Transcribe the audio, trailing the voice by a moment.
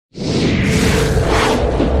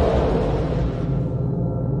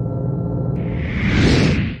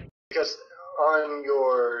on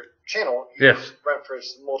your channel, you've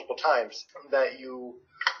referenced multiple times that you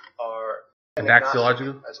are an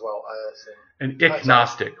axiological as well as an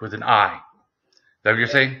agnostic with an I. Is that what you're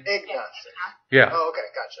saying? Agnostic. Yeah. Oh, okay,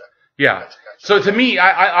 gotcha. Yeah. Gotcha. So to me,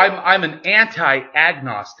 I'm an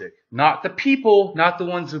anti-agnostic. Not the people, not the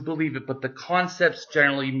ones who believe it, but the concepts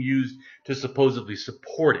generally used to supposedly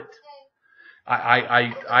support it.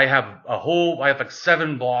 I have like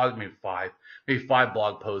 7 blogs, maybe five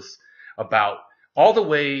blog posts about all the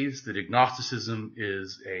ways that agnosticism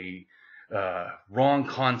is a wrong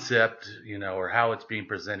concept, or how it's being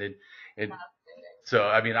presented. And so,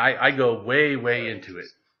 I mean, I go way into it.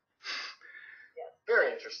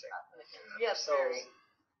 Very interesting. Yes, So, very.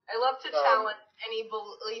 I love to challenge any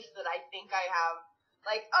belief that I think I have.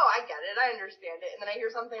 Like, oh, I get it, I understand it, and then I hear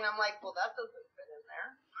something and I'm like, well, that doesn't fit in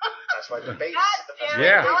there. That's why debates. God damn it,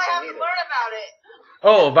 Yeah. now I have to learn about it.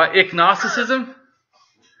 Oh, about agnosticism?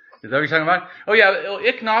 Is that what you're talking about? Oh, yeah,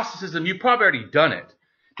 agnosticism, you've probably already done it.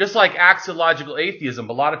 Just like axiological atheism,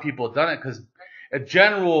 a lot of people have done it because a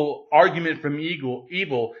general argument from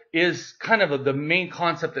evil is kind of the main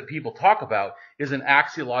concept that people talk about is an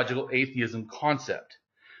axiological atheism concept.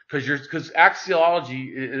 Because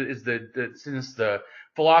axiology is the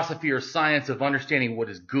philosophy or science of understanding what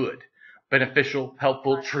is good, beneficial,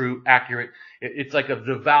 helpful, true, accurate. It's like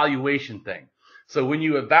the evaluation thing. So when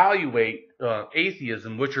you evaluate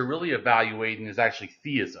atheism, what you're really evaluating is actually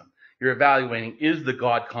theism. You're evaluating, is the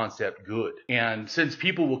God concept good? And since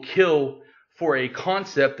people will kill for a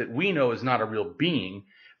concept that we know is not a real being,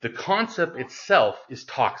 the concept itself is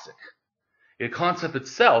toxic. The concept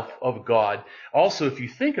itself of God, also if you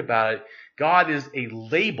think about it, God is a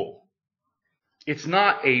label. It's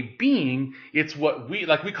not a being, it's what we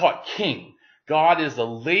call it king. God is a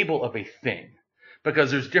label of a thing.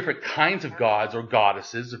 Because there's different kinds of gods or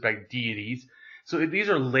goddesses, or like deities. So these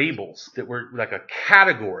are labels that were like a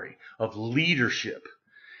category of leadership.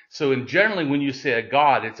 So generally when you say a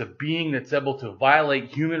god, it's a being that's able to violate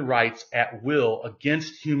human rights at will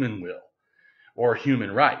against human will or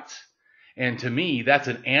human rights. And to me, that's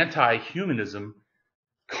an anti-humanism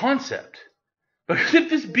concept. Because if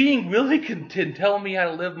this being really can tell me how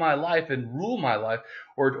to live my life and rule my life,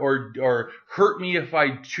 or hurt me if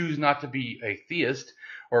I choose not to be a theist,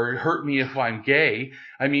 or hurt me if I'm gay,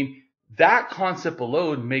 I mean, that concept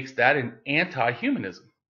alone makes that an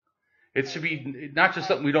anti-humanism. It should be not just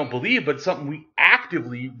something we don't believe, but something we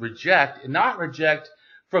actively reject, and not reject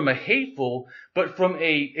from a hateful, but from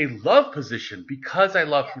a love position. Because I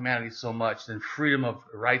love humanity so much and freedom of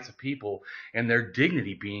rights of people and their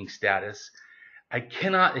dignity being status, I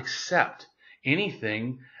cannot accept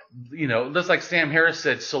anything, just like Sam Harris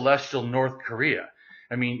said, celestial North Korea.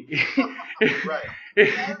 I mean,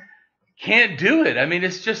 can't do it. I mean,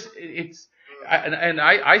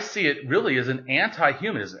 I see it really as an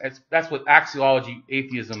anti-humanism. That's what Axiology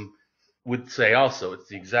atheism would say also. It's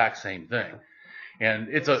the exact same thing. And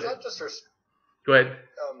it's not just go ahead.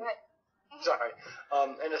 Sorry.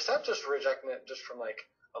 And it's not just rejecting it just from like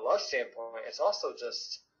a love standpoint. It's also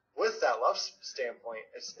just with that love standpoint,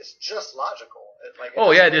 it's just logical.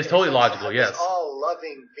 It is totally logical. Yes. This all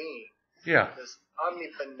loving being. Yeah. This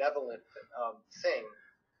omnibenevolent thing.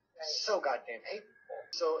 So goddamn hateful.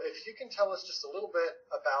 So if you can tell us just a little bit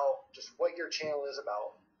about just what your channel is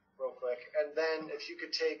about, real quick, and then if you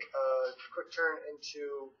could take a quick turn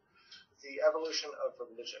into the evolution of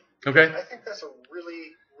religion. Okay. I think that's a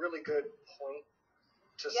really, really good point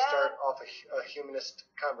to start off a humanist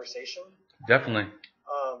conversation. Definitely.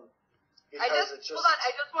 Hold on. I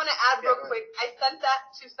just want to add real quick. I sent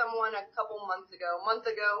that to someone a month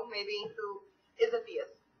ago maybe, who is a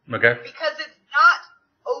theist. Okay. Because it's not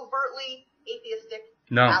overtly atheistic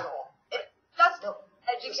at all. It's just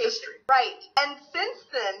education. Right. And since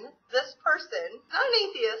then, this person, not an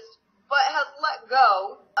atheist, but has let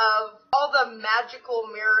go of all the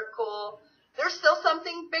magical, miracle. There's still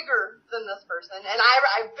something bigger than this person. And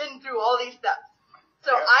I've been through all these steps.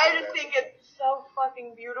 So I just think it's so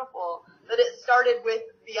fucking beautiful that it started with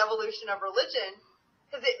the evolution of religion,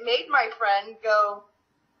 because it made my friend go,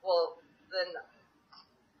 well, then,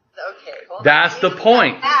 okay. Well, that's the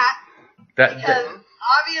point. Because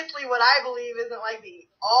obviously what I believe isn't like the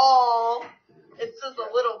all. It's just a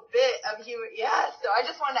little bit of human. Yeah, so I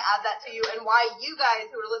just wanted to add that to you, and why you guys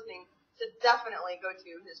who are listening should definitely go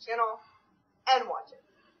to his channel and watch it.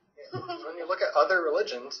 When you look at other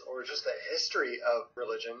religions, or just the history of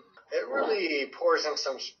religion, it really pours in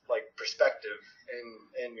some perspective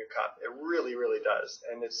in your cup. It really, really does,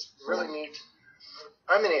 and it's really neat.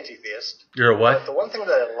 I'm an anti-theist. You're a what? But the one thing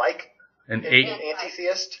that I like an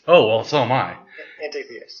anti-theist. Oh well, so am I.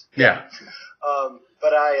 Anti-theist. Yeah.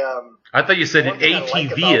 But I thought you said an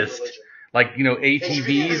ATVist. Like, you know,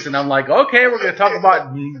 ATVs, and I'm like, okay, we're going to talk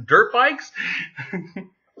about dirt bikes?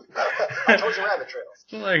 I told you rabbit trails.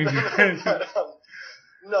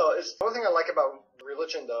 No, it's the one thing I like about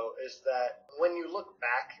religion, though, is that when you look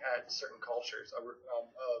back at certain cultures,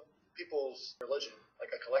 people's religion,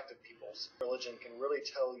 like a collective people's religion, can really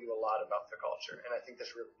tell you a lot about the culture, and I think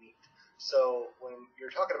that's really neat. So when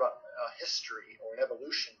you're talking about history or an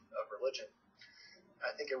evolution of religion,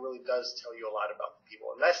 I think it really does tell you a lot about the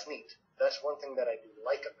people, and that's neat. That's one thing that I do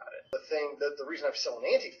like about it. The reason I'm still an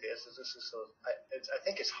anti-theist is I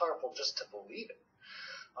think it's harmful just to believe it.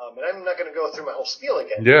 And I'm not going to go through my whole spiel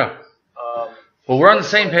again. Yeah. Well, we're on the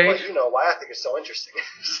same page. But you know why I think it's so interesting.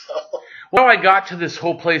 Well, I got to this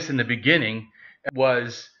whole place in the beginning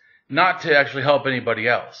was not to actually help anybody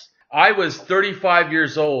else. I was 35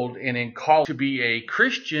 years old and in college to be a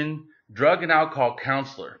Christian drug and alcohol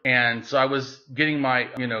counselor. And so I was getting my,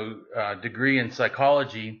 degree in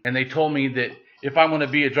psychology, and they told me that if I want to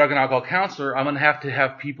be a drug and alcohol counselor, I'm going to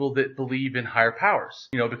have people that believe in higher powers,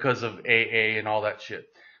 because of AA and all that shit,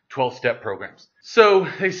 12-step programs. So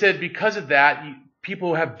they said because of that,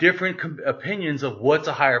 people have different opinions of what's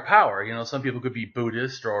a higher power. Some people could be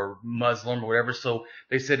Buddhist or Muslim or whatever. So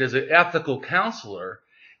they said as an ethical counselor,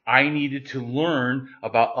 I needed to learn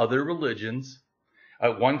about other religions,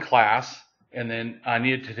 one class, and then I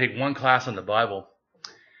needed to take one class on the Bible.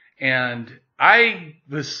 And I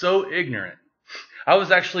was so ignorant. I was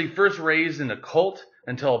actually first raised in a cult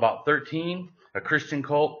until about 13, a Christian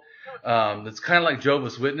cult. That's kind of like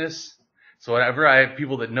Jehovah's Witness. So whenever I have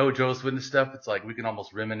people that know Jehovah's Witness stuff, it's like we can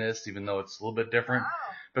almost reminisce, even though it's a little bit different.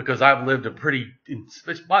 Because I've lived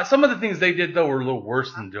some of the things they did, though, were a little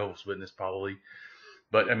worse than Jehovah's Witness, probably.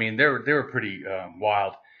 But, I mean, they were pretty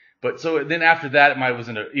wild. But so then after that, I was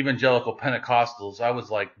in an evangelical Pentecostals. I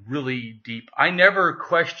was like really deep. I never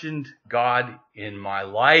questioned God in my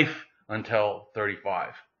life until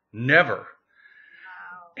 35. Never. Wow.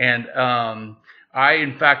 And I,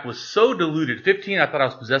 in fact, was so deluded. 15, I thought I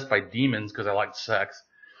was possessed by demons because I liked sex,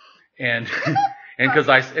 and because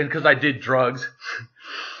I did drugs,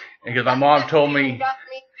 and because my mom told me. Got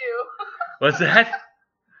me too. What's that?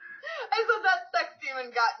 I said that sex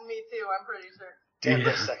demon got me too. I'm pretty sure. Damn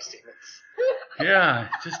those sex demons. Yeah,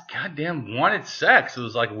 just goddamn wanted sex. It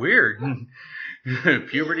was like weird.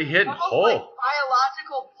 Puberty hit and whole. Like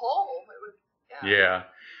biological pull. It was, yeah.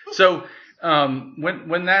 So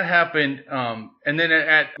when that happened, and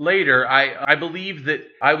then later, I believe that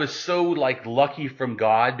I was so like lucky from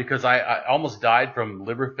God because I almost died from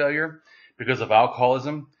liver failure because of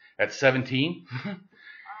alcoholism at 17.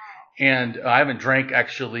 And I haven't drank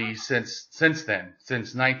actually since then.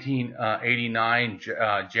 Since 1989,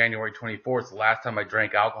 January 24th, the last time I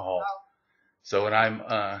drank alcohol. So, and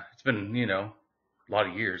it's been, a lot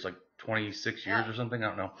of years, like 26 years or something. I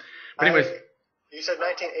don't know. But anyways. You said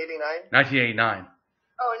 1989? 1989.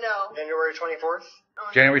 Oh, no. January 24th? Oh,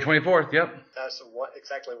 January 24th, yep. That's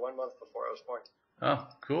exactly 1 month before I was born. Oh,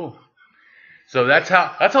 cool. So that's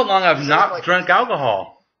how long I've not drunk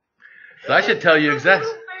alcohol. So I should tell you exactly.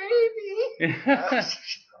 Almost.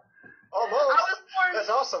 That's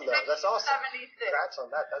awesome, though. That's awesome. 76. Congrats on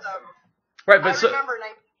that. That's right, but I remember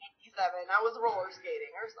 1987. I was roller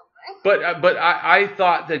skating or something. But I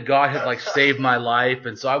thought that God had like saved my life,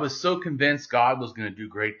 and so I was so convinced God was going to do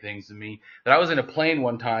great things to me that I was in a plane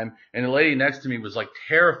one time, and the lady next to me was like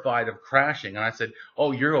terrified of crashing, and I said,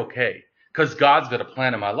 "Oh, you're okay, because God's got a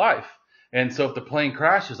plan in my life." And so if the plane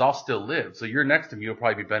crashes, I'll still live. So you're next to me, you'll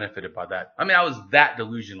probably be benefited by that. I mean, I was that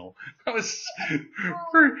delusional. I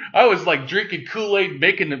was like drinking Kool-Aid,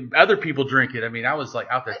 making other people drink it. I mean, I was like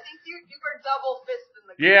out there. I think you were double fisting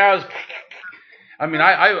the Kool-Aid. Yeah, I mean,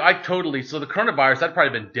 I totally, so the coronavirus, I'd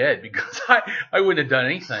probably been dead because I wouldn't have done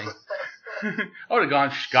anything. I would have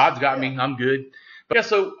gone, God's got me, I'm good. But yeah,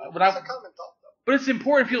 so but it's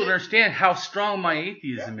important for people to understand how strong my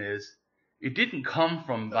atheism is. It didn't come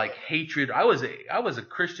from like hatred. I was a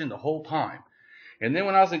Christian the whole time. And then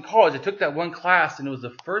when I was in college, I took that one class, and it was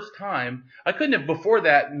the first time I couldn't have before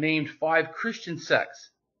that named 5 Christian sects.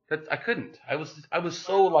 I couldn't. I was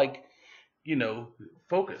so like,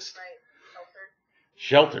 focused. Right.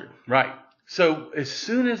 Sheltered. Right. So as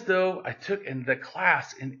soon as though I took in the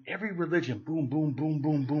class in every religion, boom, boom, boom,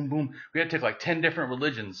 boom, boom, boom. We had to take like 10 different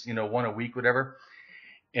religions, one a week, whatever,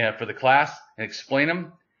 for the class and explain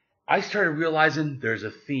them. I started realizing there's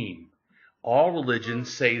a theme. All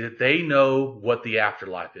religions say that they know what the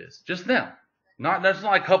afterlife is. Just them. That's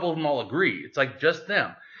not like a couple of them all agree. It's like just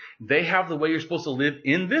them. They have the way you're supposed to live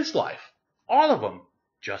in this life. All of them.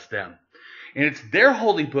 Just them. And it's their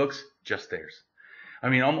holy books, just theirs. I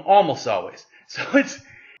mean, almost always. So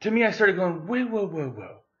to me, I started going,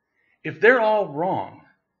 whoa. If they're all wrong,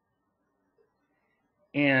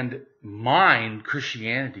 and mine,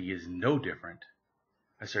 Christianity, is no different,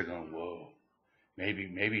 I started going, whoa,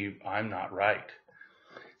 maybe I'm not right.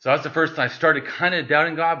 So that's the first time I started kind of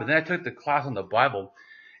doubting God, but then I took the class on the Bible,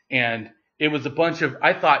 and it was a bunch of,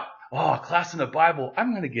 I thought, oh, class on the Bible,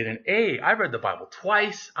 I'm going to get an A. I read the Bible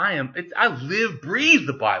twice. I live, breathe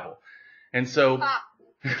the Bible. And so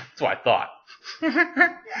that's what I thought.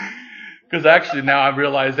 Because actually now I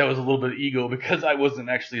realized that was a little bit of ego, because I wasn't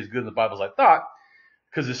actually as good in the Bible as I thought.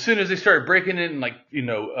 Because as soon as they started breaking it, and like,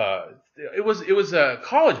 it was a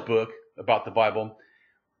college book about the Bible,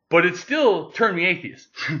 but it still turned me atheist.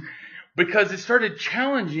 Because it started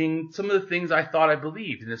challenging some of the things I thought I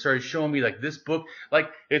believed. And it started showing me, like, this book,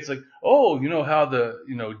 like, it's like, oh, you know how the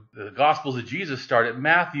Gospels of Jesus started,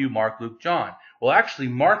 Matthew, Mark, Luke, John. Well, actually,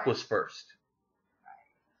 Mark was first.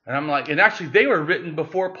 And I'm like, and actually, they were written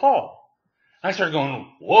before Paul. I started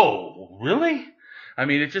going, whoa, really? I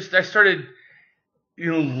mean, I started,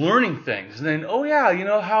 learning things. And then, oh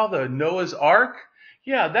yeah, how the Noah's Ark?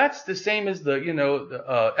 Yeah, that's the same as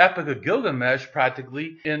the Epic of Gilgamesh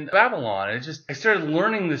practically in Babylon. And I started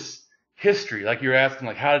learning this history. Like you're asking,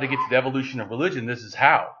 like, how did it get to the evolution of religion? This is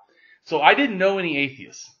how. So I didn't know any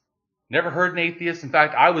atheists. Never heard an atheist. In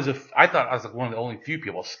fact, I thought I was like one of the only few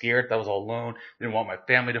people. I was scared that I was all alone. Didn't want my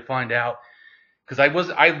family to find out. Because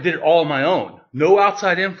I did it all on my own. No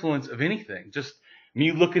outside influence of anything. Just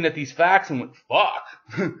me looking at these facts and went, fuck.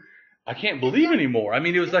 I can't believe anymore. I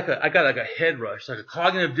mean, it was like I got like a head rush. Like a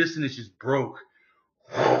cognitive dissonance just broke.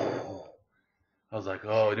 I was like,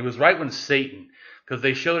 oh, and it was right when Satan. Because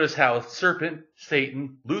they showed us how a serpent,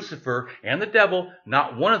 Satan, Lucifer, and the devil,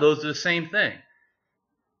 not one of those are the same thing.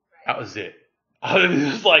 That was it.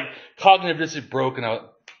 It was like cognitive dissonance broke, and I went,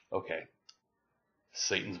 okay,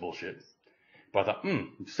 Satan's bullshit. But I thought,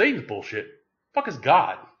 Satan's bullshit. Fuck is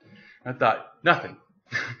God? And I thought, nothing.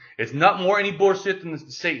 It's not more any bullshit than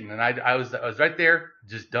Satan. And I was right there,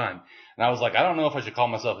 just done. And I was like, I don't know if I should call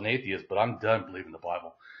myself an atheist, but I'm done believing the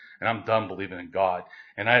Bible. And I'm done believing in God.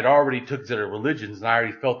 And I had already took to their religions, and I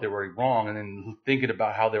already felt they were wrong. And then thinking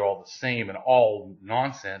about how they're all the same and all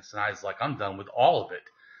nonsense. And I was like, I'm done with all of it.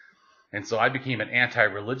 And so I became an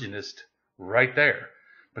anti-religionist right there.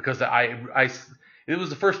 Because it was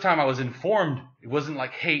the first time I was informed. It wasn't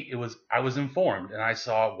like hate. I was informed, and I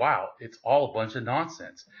saw, wow, it's all a bunch of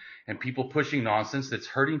nonsense, and people pushing nonsense that's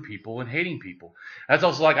hurting people and hating people. That's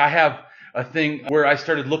also like I have a thing where I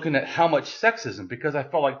started looking at how much sexism, because I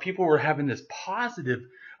felt like people were having this positive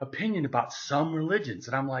opinion about some religions,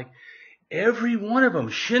 and I'm like, every one of them,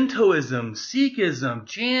 Shintoism, Sikhism,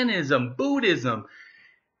 Jainism, Buddhism,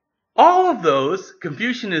 all of those,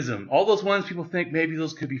 Confucianism, all those ones people think maybe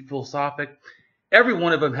those could be philosophic. Every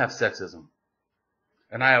one of them have sexism.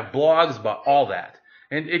 And I have blogs about all that.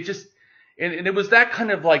 And it just, and it was that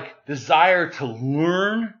kind of like desire to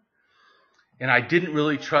learn. And I didn't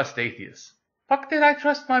really trust atheists. Fuck did I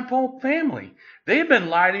trust my whole family? They've been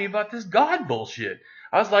lying to me about this God bullshit.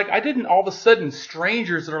 I was like, I didn't all of a sudden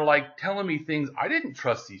strangers that are like telling me things. I didn't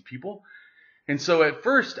trust these people. And so at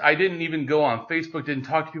first I didn't even go on Facebook, didn't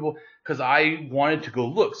talk to people because I wanted to go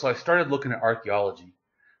look. So I started looking at archaeology.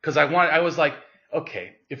 Because I was like,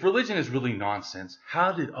 okay, if religion is really nonsense,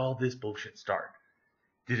 how did all this bullshit start?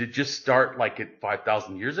 Did it just start like at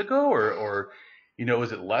 5,000 years ago? Or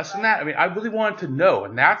is it less than that? I mean, I really wanted to know.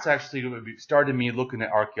 And that's actually what started me looking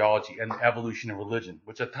at archaeology and the evolution of religion,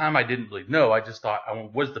 which at the time I didn't really know. I just thought,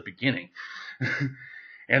 what's the beginning?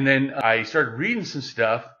 And then I started reading some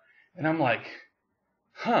stuff, and I'm like,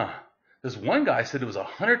 this one guy said it was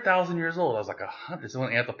 100,000 years old. I was like, 100? It's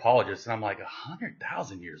one anthropologist. And I'm like,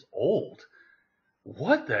 100,000 years old?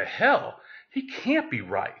 What the hell? He can't be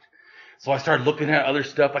right. So I started looking at other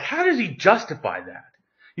stuff. Like, how does he justify that?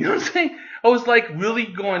 You know what I'm saying? I was like really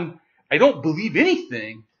going, I don't believe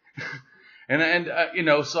anything.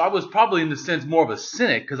 So I was probably in the sense more of a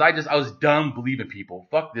cynic because I was done believing people.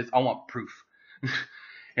 Fuck this. I want proof.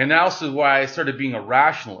 And also why I started being a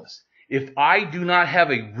rationalist. If I do not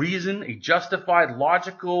have a reason, a justified,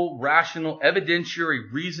 logical, rational, evidentiary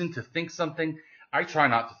reason to think something, I try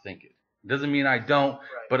not to think it. Doesn't mean I don't,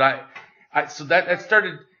 right. But so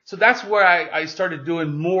that's where I started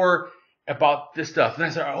doing more about this stuff. And I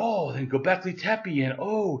said, then Göbekli Tepe, and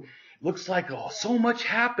looks like so much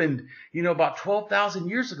happened, about 12,000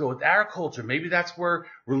 years ago with agriculture. Maybe that's where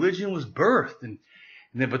religion was birthed.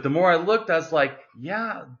 But the more I looked, I was like,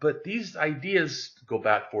 yeah, but these ideas go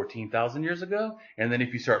back 14,000 years ago. And then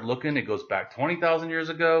if you start looking, it goes back 20,000 years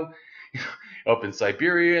ago. Up in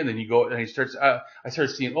Siberia, and then you go, and I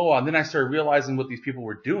started seeing, and then I started realizing what these people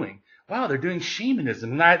were doing. wow, they're doing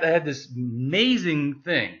shamanism. And I had this amazing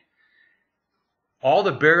thing. All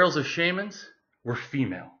the burials of shamans were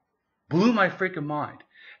female. Blew my freaking mind.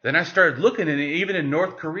 Then I started looking at it, even in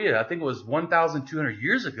North Korea, I think it was 1,200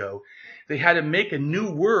 years ago, they had to make a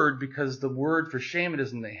new word because the word for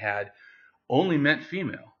shamanism they had only meant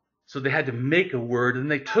female. So they had to make a word, and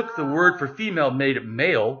they took the word for female, made it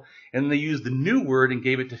male, and they used the new word and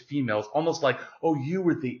gave it to females, almost like, oh, you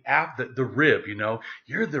were the rib, you know,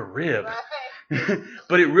 you're the rib. Right.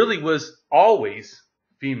 But it really was always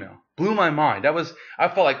female. Blew my mind. I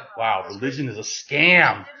felt like, wow, religion is a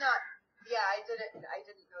scam. I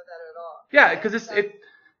didn't know that at all. Yeah, because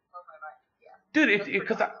dude,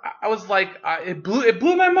 because I was like, it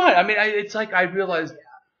blew my mind. I mean, it's like I realized,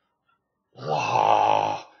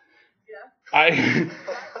 wow, I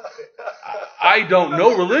don't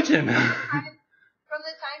know religion. From the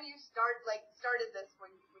time you started this,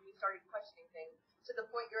 when you started questioning things, to the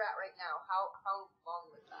point you're at right now, how long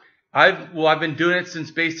was that? I've been doing it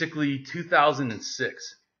since basically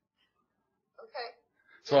 2006.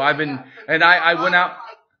 So I've been, and I went out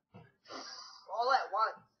all at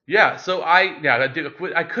once. Yeah, so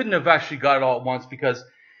I couldn't have actually got it all at once because,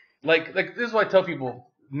 like this is what I tell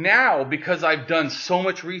people now, because I've done so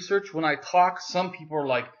much research. When I talk, some people are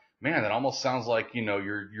like, "Man, that almost sounds like, you know,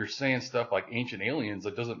 you're saying stuff like ancient aliens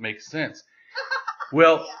that doesn't make sense."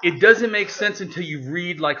 Well, it doesn't make sense until you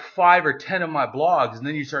read like 5 or 10 of my blogs, and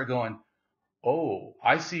then you start going, "Oh,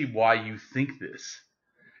 I see why you think this."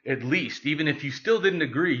 At least, even if you still didn't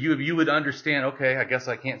agree, you would understand, okay, I guess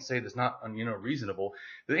I can't say that's not, reasonable.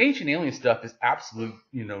 The ancient alien stuff is absolute,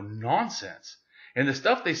 nonsense. And the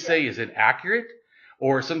stuff they say is inaccurate,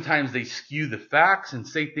 or sometimes they skew the facts and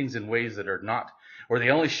say things in ways that are not, or they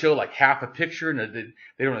only show like half a picture and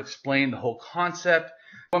they don't explain the whole concept.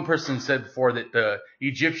 One person said before that the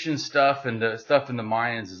Egyptian stuff and the stuff in the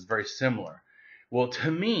Mayans is very similar. Well, to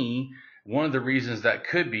me, one of the reasons that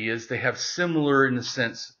could be is they have similar, in a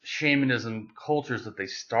sense, shamanism cultures that they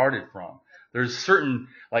started from. There's certain,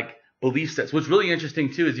 like, belief sets. What's really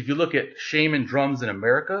interesting, too, is if you look at shaman drums in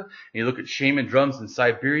America and you look at shaman drums in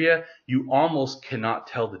Siberia, you almost cannot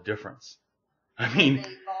tell the difference. I mean,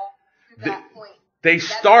 they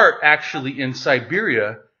start actually in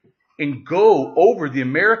Siberia and go over the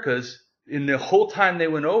Americas. In the whole time they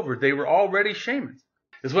went over, they were already shamans.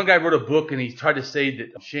 This one guy wrote a book, and he tried to say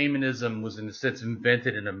that shamanism was, in a sense,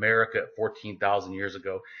 invented in America 14,000 years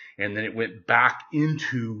ago, and then it went back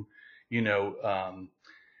into,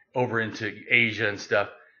 over into Asia and stuff.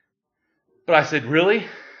 But I said, really?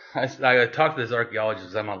 I talked to this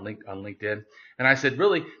archaeologist, I'm on LinkedIn, and I said,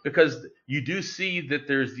 really? Because you do see that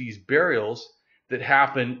there's these burials that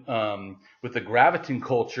happen with the Graviton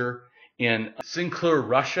culture in Sinclair,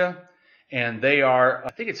 Russia. And they are,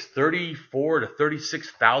 I think it's 34 to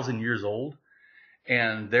 36,000 years old.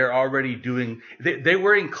 And they're already doing, they're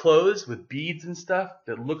wearing clothes with beads and stuff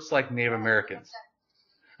that looks like Native Americans.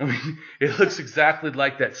 I mean, it looks exactly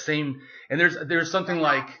like that same, and there's something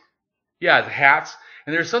like, the hats.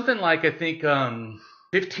 And there's something like, I think,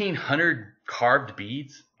 1,500 carved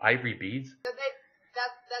beads, ivory beads. So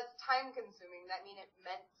that's time consuming. That means it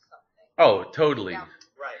meant something. Oh, totally. Yeah.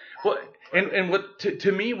 Right. Well, and what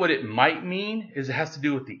to me, what it might mean is it has to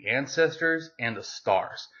do with the ancestors and the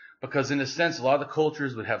stars. Because in a sense, a lot of the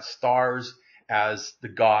cultures would have stars as the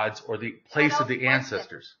gods or the place of the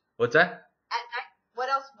ancestors. What's that? At night, what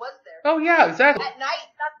else was there? Oh, yeah, exactly. At night,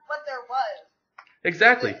 that's what there was.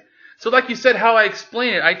 Exactly. So like you said, how I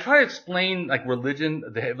explain it, I try to explain like religion,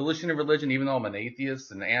 the evolution of religion, even though I'm an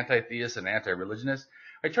atheist and an anti-theist and anti-religionist.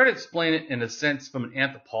 I try to explain it in a sense from an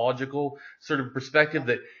anthropological sort of perspective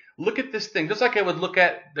that look at this thing, just like I would look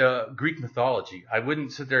at the Greek mythology. I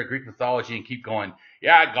wouldn't sit there at Greek mythology and keep going,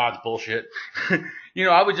 yeah, God's bullshit.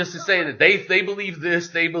 I would just say that they believe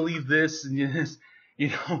this, and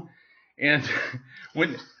and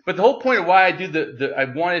but the whole point of why I do I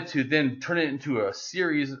wanted to then turn it into a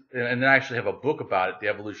series, and then I actually have a book about it, The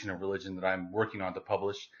Evolution of Religion, that I'm working on to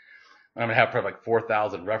publish. I'm going to have probably like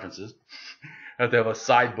 4,000 references. I have to have a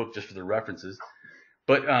side book just for the references.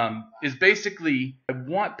 But is basically, I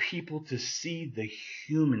want people to see the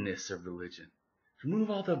humanness of religion. Remove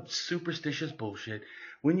all the superstitious bullshit.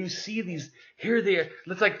 When you see these, here they are.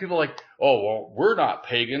 It's like people are like, oh, well, we're not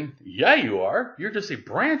pagan. Yeah, you are. You're just a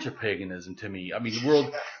branch of paganism to me. I mean,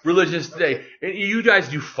 world religions today. And you guys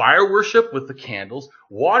do fire worship with the candles,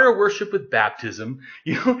 water worship with baptism.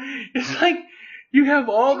 It's like you have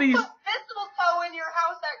all these. Put mistletoe in your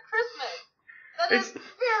house at Christmas. That is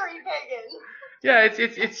very pagan. Yeah,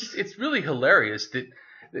 it's really hilarious that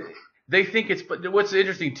they think it's, but what's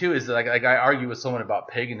interesting too is that like I argue with someone about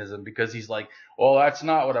paganism because he's like, well, that's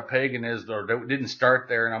not what a pagan is, or it didn't start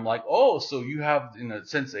there. And I'm like, oh, so you have in a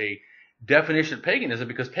sense a definition of paganism,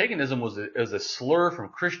 because paganism was a slur from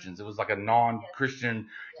Christians. It was like a non-Christian,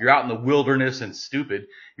 you're out in the wilderness and stupid.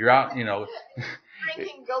 You're out, you know.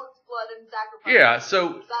 Drinking goat's blood and sacrifice. Yeah,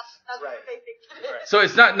 so. That's right. what they think it is. So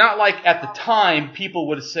it's not like at the time people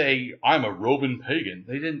would say, I'm a Roman pagan.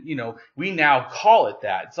 They didn't, you know, we now call it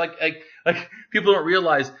that. It's like people don't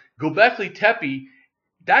realize Göbekli Tepe,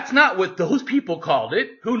 that's not what those people called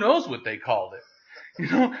it. Who knows what they called it? You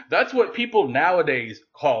know, that's what people nowadays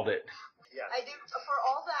called it. Yeah. I do, for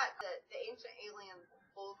all that, the ancient alien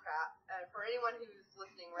bullcrap, for anyone who's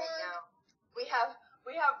listening right now, we have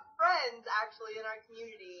friends actually in our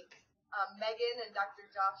community, Megan and Dr.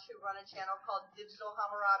 Josh, who run a channel called Digital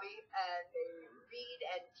Hammurabi, and they read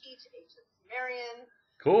and teach ancient Sumerian.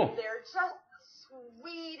 Cool. They're just the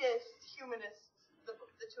sweetest humanists,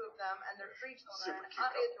 the two of them, and they're free children.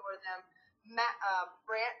 I adore them.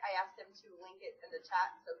 Brant, I asked him to link it in the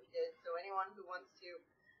chat, so he did. So anyone who wants to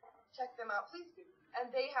check them out, please do. And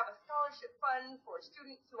they have a scholarship fund for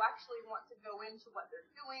students who actually want to go into what they're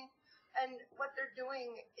doing. And what they're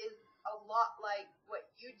doing is a lot like what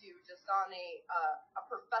you do, just on a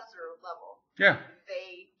professor level. Yeah.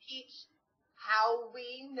 They teach how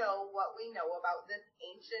we know what we know about this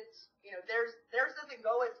ancient, you know, theirs doesn't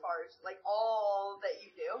go as far as like all that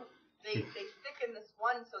you do. They stick in this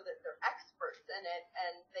one so that they're experts in it,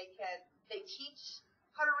 and they teach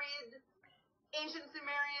how to read ancient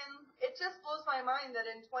Sumerian. It just blows my mind that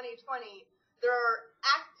in 2020 there are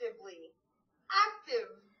active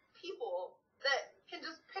people that can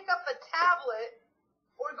just pick up a tablet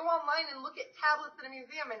or go online and look at tablets in a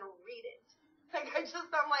museum and read it. Like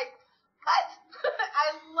I'm like, what?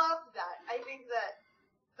 I love that. I think that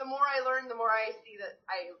the more I learn, the more I see that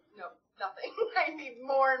I know nothing. I need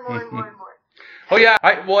more and more and more and more. Oh yeah,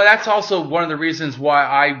 well that's also one of the reasons why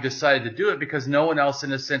I decided to do it, because no one else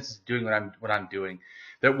in a sense is doing what I'm doing.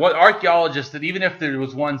 That what archaeologists, that even if there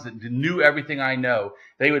was ones that knew everything I know,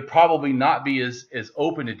 they would probably not be as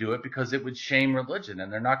open to do it because it would shame religion,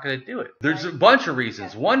 and they're not going to do it. There's a bunch of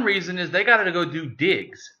reasons. One reason is they got to go do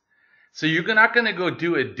digs. So you're not going to go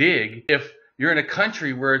do a dig if you're in a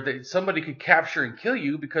country where somebody could capture and kill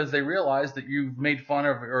you because they realize that you've made fun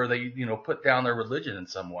of, or they, you know, put down their religion in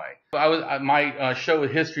some way. My show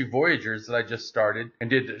with History Voyagers that I just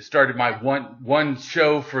started my one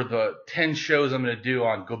show for the 10 shows I'm going to do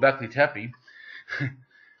on Göbekli Tepe.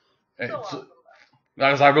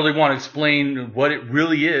 Because I really want to explain what it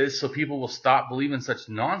really is so people will stop believing such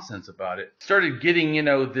nonsense about it. Started getting, you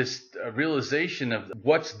know, this realization of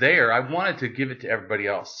what's there. I wanted to give it to everybody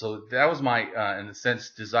else. So that was my, in a sense,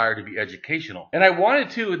 desire to be educational. And I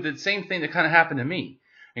wanted to, the same thing that kind of happened to me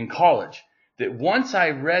in college, that once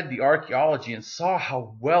I read the Archaeology and saw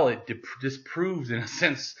how well it disproved, in a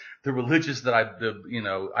sense, the religious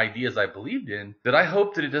ideas I believed in, that I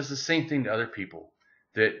hope that it does the same thing to other people,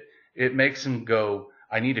 that it makes them go,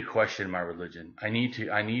 I need to question my religion. I need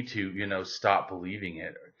to, you know, stop believing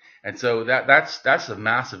it. And so that's a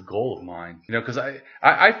massive goal of mine, you know, because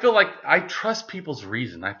I feel like I trust people's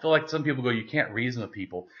reason. I feel like some people go, you can't reason with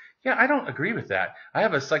people. Yeah, I don't agree with that. I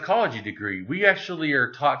have a psychology degree. We actually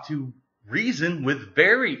are taught to reason with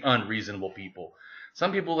very unreasonable people.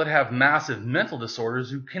 Some people that have massive mental disorders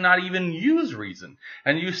who cannot even use reason,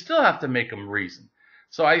 and you still have to make them reason.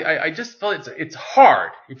 So I just feel it's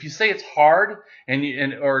hard. If you say it's hard,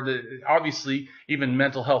 obviously even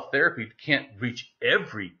mental health therapy can't reach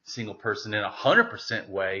every single person in 100%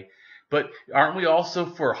 way, but aren't we also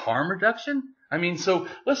for harm reduction? I mean, so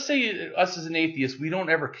let's say us as an atheist, we don't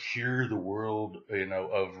ever cure the world, you know,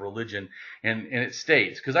 of religion and its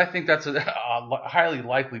states, because I think that's a highly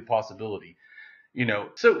likely possibility, you know.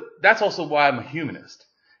 So that's also why I'm a humanist.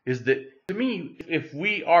 Is that, to me, if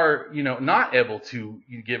we are, you know, not able to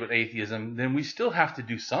give it atheism, then we still have to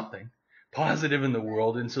do something positive in the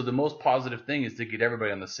world. And so the most positive thing is to get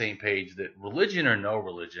everybody on the same page that religion or no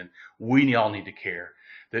religion, we all need to care.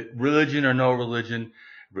 That religion or no religion,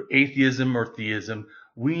 atheism or theism,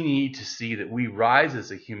 we need to see that we rise as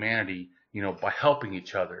a humanity, you know, by helping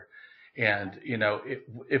each other. And, you know,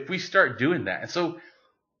 if we start doing that. And so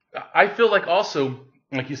I feel like also,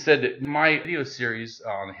 like you said, that my video series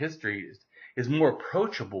on history is more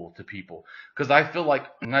approachable to people. Because I feel like,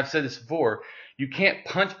 and I've said this before, you can't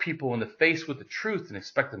punch people in the face with the truth and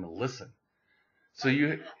expect them to listen. So I've learned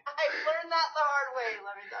that the hard way,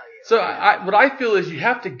 let me tell you. So what I feel is you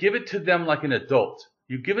have to give it to them like an adult.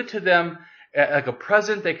 You give it to them like a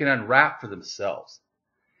present they can unwrap for themselves.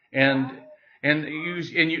 And And you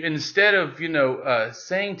instead of,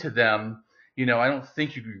 saying to them, I don't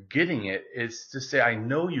think you're getting it, is to say, I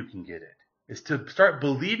know you can get it. It's to start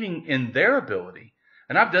believing in their ability.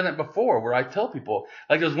 And I've done that before, where I tell people,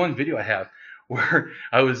 like there's one video I have where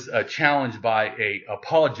I was challenged by a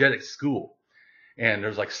apologetic school. And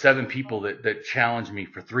there's like 7 people that challenged me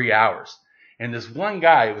for 3 hours. And this one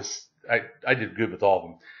guy I did good with all of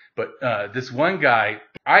them. But this one guy,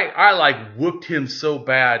 I like whooped him so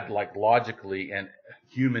bad, like logically and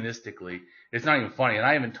humanistically. It's not even funny. And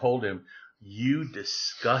I even told him, you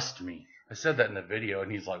disgust me. I said that in the video,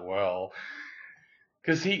 and he's like, well,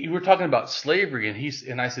 because we were talking about slavery,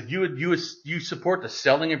 and I said, you support the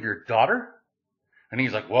selling of your daughter? And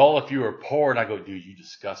he's like, well, if you were poor, and I go, dude, you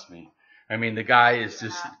disgust me. I mean, the guy is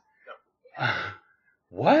just,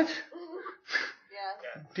 what?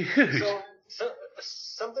 Yeah. Dude. So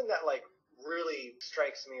something that like really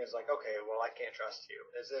strikes me as like, okay, well, I can't trust you,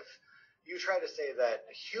 is if you try to say that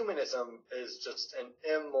humanism is just an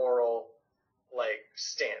immoral like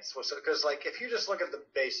stance. Because like if you just look at the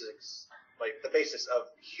basics, like the basis of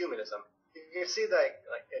humanism, you can see that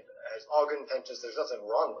like it has all good intentions. There's nothing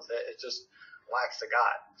wrong with it. It just lacks a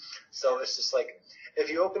God. So it's just like if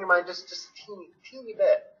you open your mind just a teeny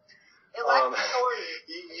bit. It lacks authority.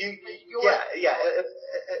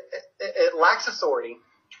 It lacks authority,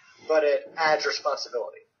 but it adds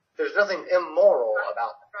responsibility. There's nothing immoral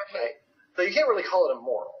about it, right? So you can't really call it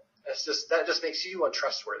immoral. It's just that just makes you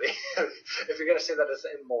untrustworthy if you're going to say that it's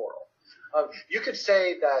immoral. You could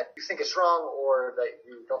say that you think it's wrong or that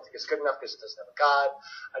you don't think it's good enough because it doesn't have a God.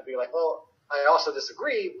 I'd be like, well, I also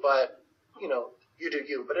disagree, but you do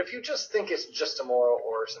you. But if you just think it's just immoral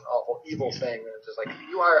or it's an awful evil thing, then it's just like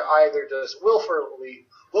you are either just willfully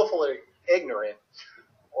ignorant,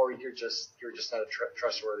 or you're just not a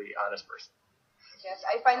trustworthy, honest person. Yes,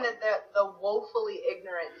 I find that the woefully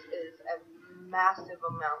ignorant is a massive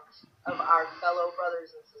amount of our fellow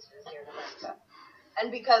brothers and sisters here in America.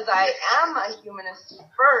 And because I am a humanist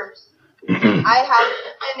first, I have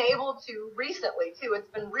been able to recently, too. It's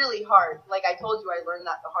been really hard. Like I told you, I learned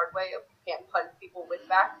that the hard way of you can't punch people with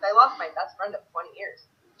facts. I lost my best friend of 20 years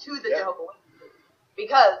to the Jehovah's Witnesses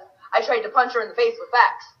because I tried to punch her in the face with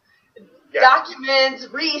facts. Yeah. Documents,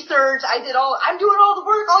 research, I'm doing all the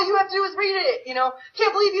work, all you have to do is read it,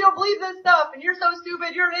 Can't believe you don't believe this stuff, and you're so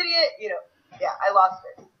stupid, you're an idiot, Yeah, I lost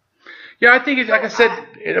it. Yeah, I think it's, like I said,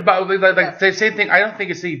 about the same thing, I don't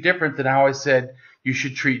think it's any different than how I said you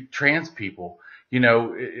should treat trans people,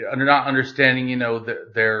 not understanding,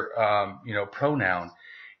 their pronoun.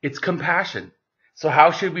 It's compassion. So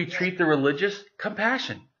how should we treat the religious?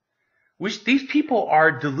 Compassion. These people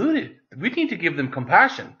are deluded. We need to give them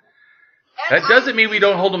compassion. That doesn't mean we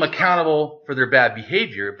don't hold them accountable for their bad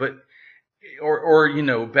behavior,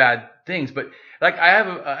 or bad things. But like I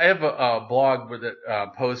have a blog with a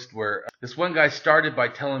post where this one guy started by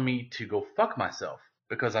telling me to go fuck myself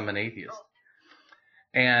because I'm an atheist,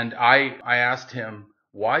 and I asked him,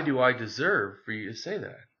 why do I deserve for you to say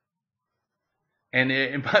that?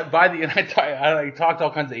 And by the end, I talked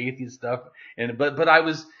all kinds of atheist stuff, but I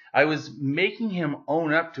was making him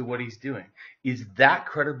own up to what he's doing. Is that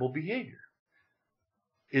credible behavior?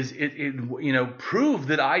 Is it prove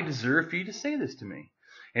that I deserve for you to say this to me?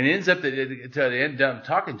 And it ends up to end up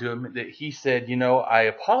talking to him that he said, I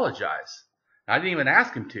apologize. I didn't even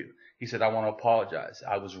ask him to. He said, I want to apologize.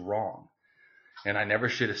 I was wrong. And I never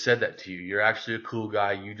should have said that to you. You're actually a cool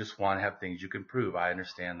guy. You just want to have things you can prove. I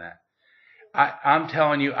understand that. I'm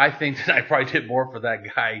telling you, I think that I probably did more for that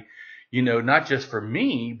guy, not just for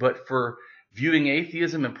me, but for viewing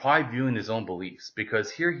atheism and probably viewing his own beliefs.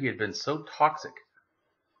 Because here he had been so toxic.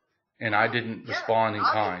 And I didn't respond in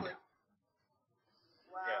kind. Wow.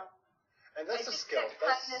 Yeah. And that's a skill.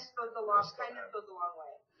 Kindness goes a long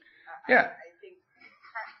way. Yeah. I think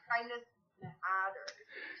kindness matters.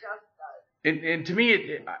 It just does. And to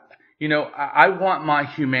me, I want my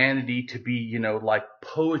humanity to be, like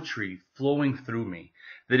poetry flowing through me.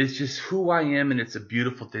 That it's just who I am, and it's a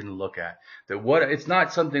beautiful thing to look at. It's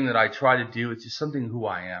not something that I try to do. It's just something who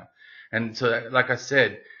I am. And so, like I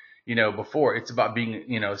said, before, it's about being,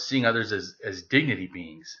 seeing others as dignity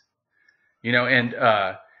beings, and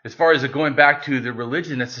as far as going back to the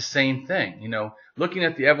religion, it's the same thing, looking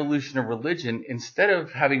at the evolution of religion, instead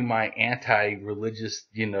of having my anti-religious,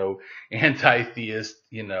 anti-theist,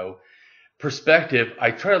 perspective,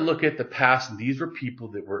 I try to look at the past, and these were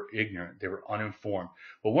people that were ignorant, they were uninformed.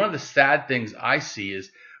 But one of the sad things I see is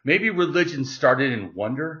maybe religion started in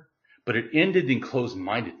wonder, but it ended in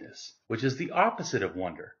closed-mindedness, which is the opposite of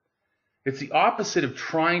wonder. It's the opposite of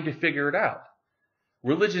trying to figure it out.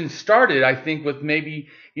 religion started, I think, with maybe,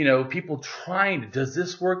 people trying to, does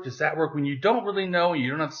this work? Does that work? When you don't really know, you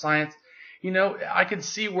don't have science, I can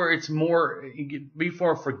see where it's more, be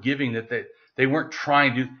more forgiving that they weren't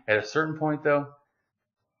trying to, at a certain point though,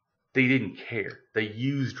 they didn't care. They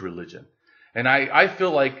used religion. And I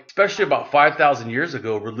feel like, especially about 5,000 years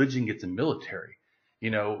ago, religion gets a military,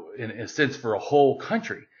 in a sense for a whole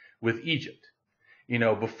country with Egypt.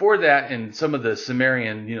 Before that, in some of the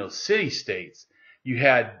Sumerian, city-states, you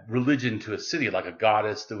had religion to a city, like a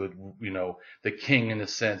goddess that would, the king in a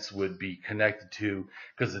sense would be connected to,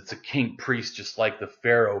 because it's a king priest, just like the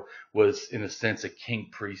pharaoh was in a sense a king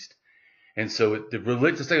priest. And so the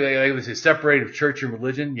religious thing, they say separated of church and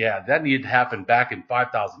religion, yeah, that needed to happen back in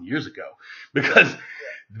 5,000 years ago, because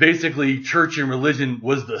basically church and religion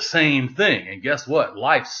was the same thing. And guess what?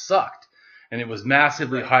 Life sucked, and it was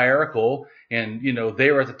massively hierarchical. And,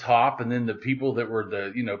 they were at the top, and then the people that were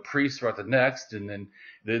the, priests were at the next, and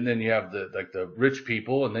then you have the rich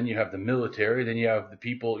people, and then you have the military, then you have the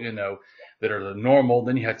people, that are the normal,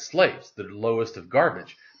 then you had slaves, the lowest of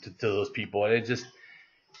garbage to those people. And it just,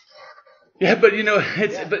 but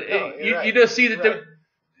you just see that,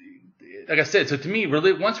 like I said, so to me,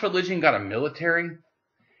 once religion got a military,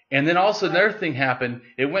 and then also another thing happened,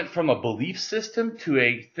 it went from a belief system to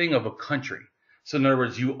a thing of a country. So in other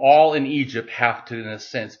words, you all in Egypt have to, in a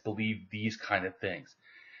sense, believe these kind of things.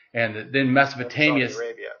 And then Mesopotamia,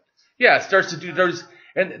 it starts to do those.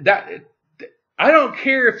 And that, I don't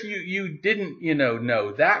care if you didn't,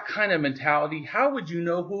 know that kind of mentality. How would you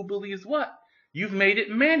know who believes what? You've made it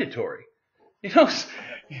mandatory.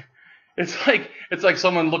 It's like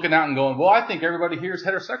someone looking out and going, well, I think everybody here is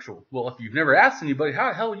heterosexual. Well, if you've never asked anybody, how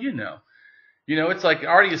the hell would you know? It's like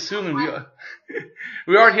already assuming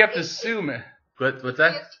we already have to assume it. What's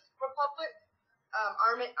that? Republic,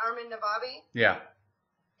 Armin Navabi. Yeah.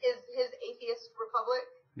 His Atheist Republic.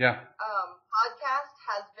 Yeah. Podcast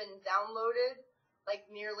has been downloaded like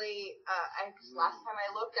nearly. Last time I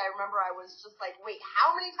looked, I remember I was just like, wait,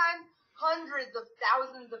 how many times? Hundreds of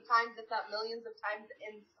thousands of times, if not millions of times,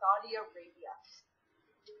 in Saudi Arabia.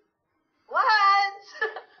 What?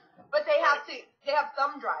 But they have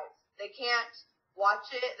thumb drives. They can't watch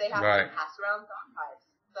it. They have to pass around thumb drives.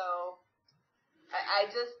 So. I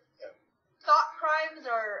just, thought crimes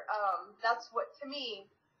are, that's what, to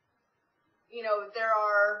me, there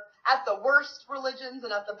are, at the worst religions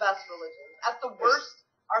and at the best religions. At the worst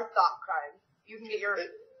are thought crimes. You can get your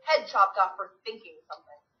head chopped off for thinking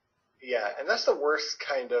something. Yeah, and that's the worst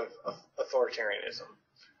kind of authoritarianism.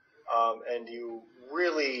 And you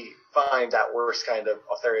really find that worst kind of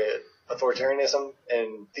authoritarianism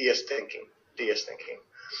in theist thinking.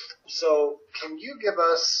 So, can you give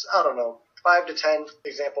us, 5 to 10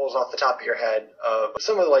 examples off the top of your head of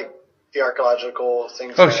some of the archaeological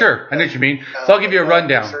things? Oh, sure. I know what you mean. So I'll give you a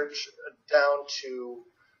rundown. Research down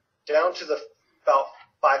to the about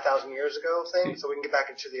 5,000 years ago thing, so we can get back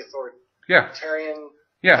into the authoritarian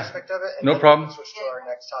aspect of it. And no problem. Switch to our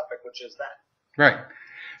next topic, which is that. Right.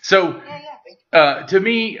 So, to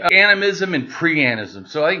me, animism and pre-animism.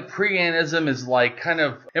 So I think pre-animism is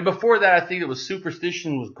and before that, I think it was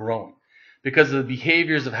superstition was growing because of the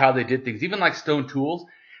behaviors of how they did things. Even like stone tools,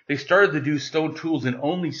 they started to do stone tools in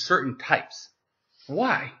only certain types.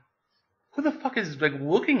 Why? Who the fuck is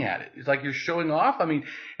looking at it? It's like you're showing off. I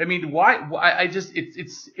mean, why?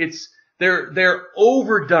 They're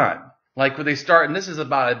overdone. Like when they start, and this is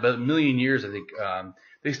about a million years, I think.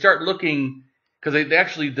 They start looking. Because they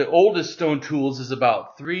actually, the oldest stone tools is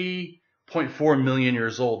about 3.4 million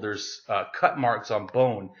years old. There's cut marks on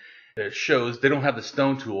bone that shows they don't have the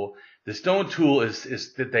stone tool. The stone tool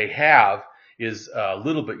is that they have is a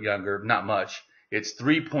little bit younger, not much. It's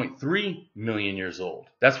 3.3 million years old.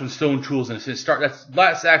 That's when stone tools in a sense start.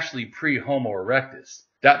 That's actually pre-Homo erectus.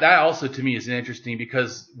 That also to me is interesting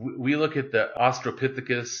because we look at the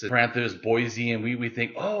Australopithecus, Paranthropus boise, and we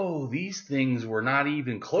think, oh, these things were not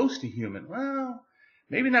even close to human. Well,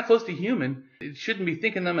 maybe not close to human. It shouldn't be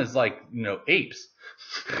thinking them as apes.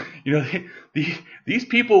 These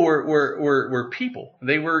people were people.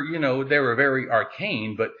 They were very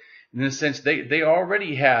arcane, but in a sense they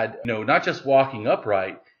already had not just walking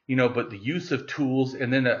upright, but the use of tools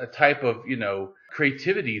and then a type of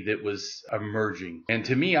creativity that was emerging. And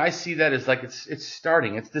to me, I see that as it's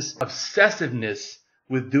starting. It's this obsessiveness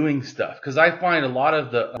with doing stuff. Because I find a lot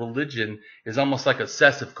of the religion is almost like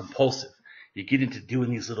obsessive compulsive. You get into doing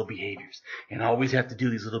these little behaviors and always have to do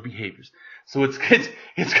these little behaviors. So it's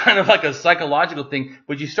kind of like a psychological thing,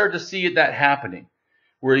 but you start to see that happening,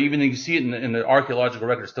 where even you see it in the archaeological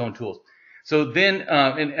record of stone tools. So then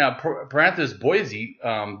in Paranthropus boise,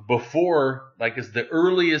 before is the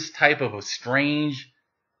earliest type of a strange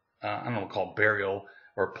I don't know what to call it, burial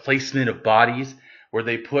or placement of bodies, where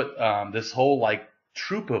they put this whole like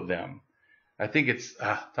troop of them. I think it's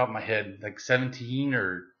top of my head, like 17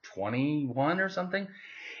 or 21 or something.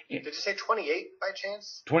 Did you say 28 by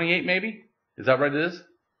chance? 28 maybe? Is that right? It is?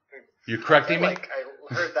 You're correcting me? Like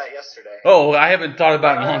I heard that yesterday. Oh, I haven't thought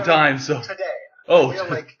about it in a long time. So today. Oh, I feel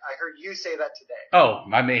like I heard you say that today. Oh,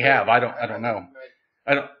 I may have. I don't know.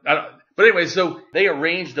 I don't. But anyway, so they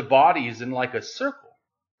arranged the bodies in like a circle,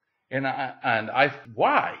 and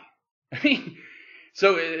why? I mean,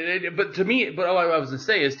 so but to me, but what I was gonna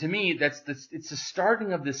say is, to me, it's the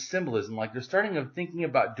starting of this symbolism. Like they're starting of thinking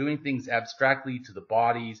about doing things abstractly to the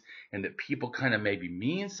bodies, and that people kind of maybe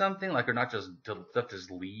mean something. Like they're not just stuff just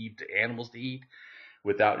leave to animals to eat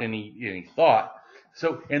without any thought.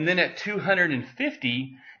 So, and then at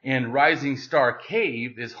 250 in Rising Star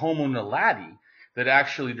Cave is Homo naledi, that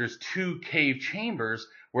actually there's 2 cave chambers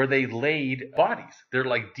where they laid bodies. They're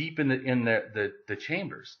like deep in the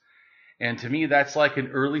chambers. And to me, that's like an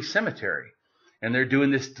early cemetery. And they're doing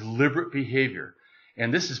this deliberate behavior.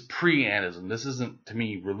 And this is pre-Anism. This isn't, to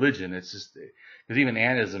me, religion. It's just, because even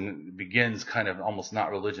Anism begins kind of almost not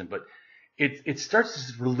religion, but it starts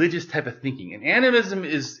this religious type of thinking. And animism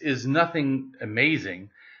is nothing amazing,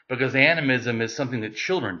 because animism is something that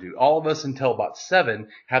children do. All of us until about 7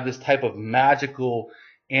 have this type of magical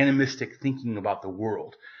animistic thinking about the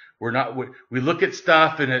world. We look at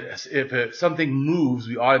stuff, and if something moves,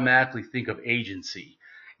 we automatically think of agency,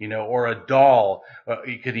 or a doll.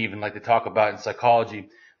 You could even like to talk about in psychology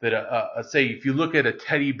that say if you look at a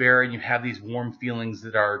teddy bear and you have these warm feelings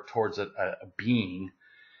that are towards a being,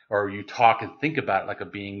 or you talk and think about it like a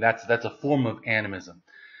being, that's a form of animism.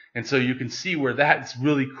 And so you can see where that's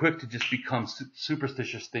really quick to just become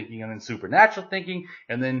superstitious thinking, and then supernatural thinking,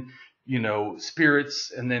 and then,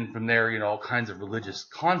 spirits, and then from there, all kinds of religious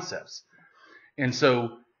concepts. And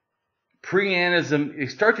so pre-Anism, they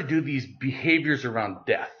start to do these behaviors around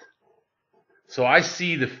death. So I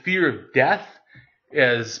see the fear of death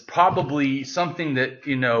as probably something that,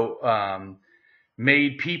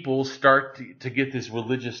 made people start to get this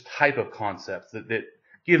religious type of concepts that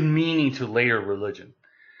give meaning to later religion.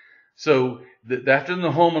 So after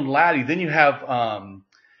the Homo naledi, then you have,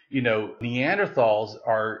 Neanderthals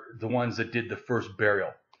are the ones that did the first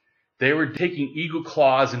burial. They were taking eagle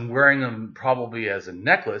claws and wearing them probably as a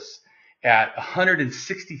necklace at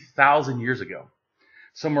 160,000 years ago,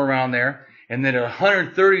 somewhere around there. And then at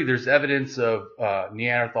 130, there's evidence of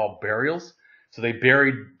Neanderthal burials. So they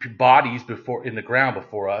buried bodies in the ground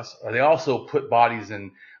before us. Or they also put bodies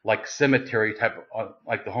in like cemetery type of,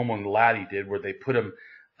 like the Homo naledi did, where they put them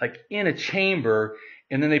like in a chamber,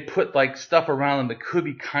 and then they put like stuff around them that could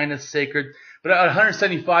be kind of sacred. But at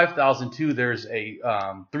 175,000 too, there's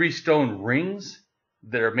 3 stone rings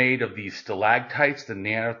that are made of these stalactites the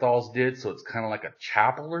Neanderthals did. So it's kind of like a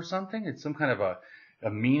chapel or something. It's some kind of a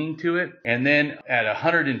meaning to it. And then at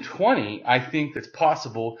 120, I think it's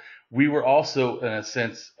possible we were also, in a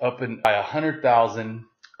sense, up in by 100,000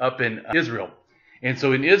 up in Israel. And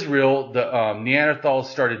so in Israel, the Neanderthals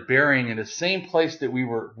started burying in the same place that we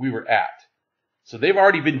were at. So they've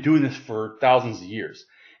already been doing this for thousands of years.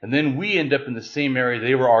 And then we end up in the same area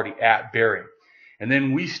they were already at burying. And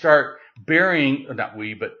then we start burying, not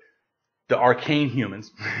we, but the arcane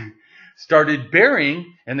humans started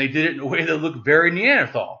burying, and they did it in a way that looked very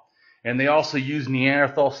Neanderthal. And they also use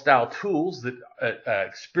Neanderthal-style tools that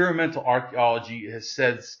experimental archaeology has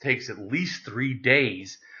said takes at least 3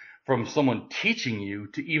 days from someone teaching you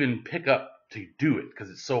to even pick up to do it, because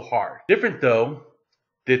it's so hard. Different, though,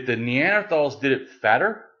 that the Neanderthals did it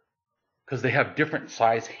fatter, because they have different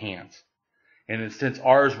size hands. And in a sense,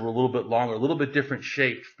 ours were a little bit longer, a little bit different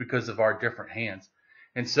shaped because of our different hands.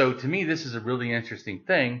 And so to me, this is a really interesting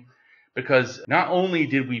thing, because not only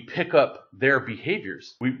did we pick up their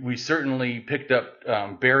behaviors, we certainly picked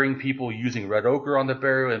up burying people using red ochre on the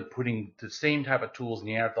burial and putting the same type of tools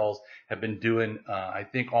Neanderthals have been doing, I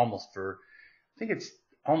think it's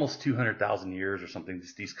almost 200,000 years or something,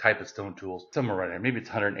 these type of stone tools, somewhere right there. Maybe it's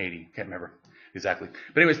 180, can't remember exactly.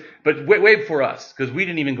 But anyways, but way before us, because we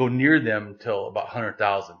didn't even go near them till about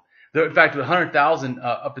 100,000. In fact, 100,000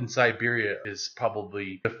 up in Siberia is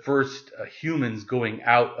probably the first humans going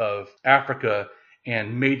out of Africa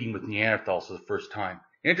and mating with Neanderthals for the first time.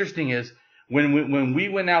 Interesting is, when we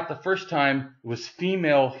went out the first time, it was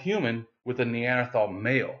female human with a Neanderthal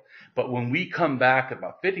male. But when we come back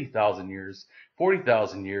about 50,000 years,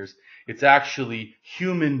 40,000 years, it's actually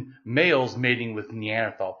human males mating with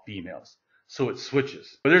Neanderthal females. So it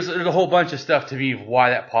switches. But there's a whole bunch of stuff to me of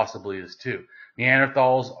why that possibly is too.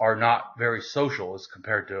 Neanderthals are not very social as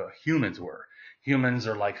compared to humans were. Humans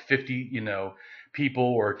are like 50, people,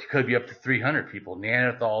 or it could be up to 300 people.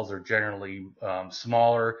 Neanderthals are generally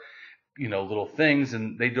smaller, little things,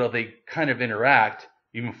 and they kind of interact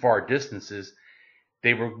even far distances.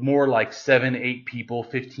 They were more like 7, 8 people,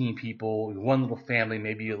 15 people, one little family,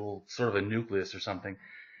 maybe a little sort of a nucleus or something,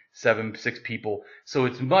 7, 6 people. So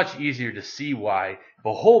it's much easier to see why if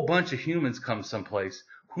a whole bunch of humans come someplace,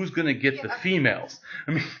 who's going to get the females?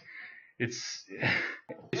 I mean, it's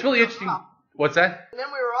really interesting. What's that? And then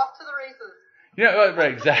we were off to the races. Yeah,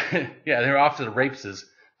 right, exactly. Yeah, they were off to the rapeses.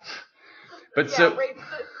 But yeah, so. Rapeses.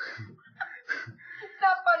 It's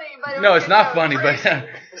not funny, but no, it's not funny,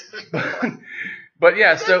 but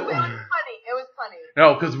yeah, so. It was funny. It was funny.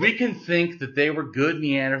 No, because we can think that they were good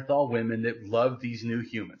Neanderthal women that loved these new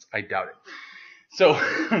humans. I doubt it. So,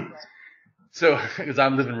 because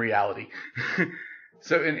I'm living reality.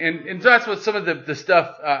 So, and that's what some of the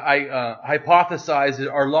stuff I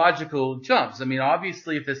hypothesize are logical jumps. I mean,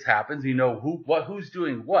 obviously, if this happens, who's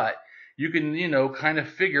doing what. You can, kind of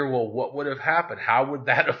figure, well, what would have happened? How would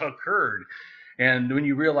that have occurred? And when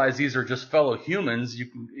you realize these are just fellow humans, you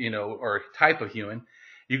can, or a type of human,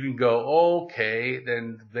 you can go, okay,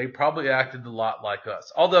 then they probably acted a lot like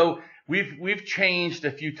us. Although we've changed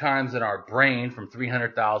a few times in our brain from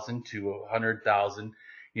 300,000 to 100,000,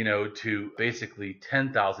 to basically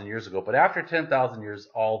 10,000 years ago. But after 10,000 years,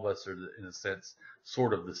 all of us are, in a sense,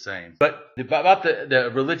 sort of the same. But about the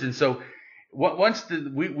religion, so once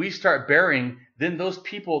we start burying, then those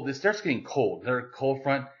people, it starts getting cold. They're a cold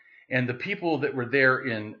front. And the people that were there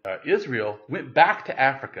in Israel went back to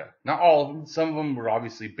Africa. Not all of them. Some of them were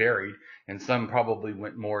obviously buried, and some probably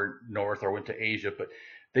went more north or went to Asia. But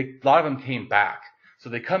a lot of them came back. So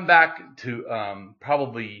they come back to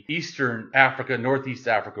probably Eastern Africa, Northeast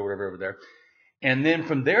Africa, whatever over there. And then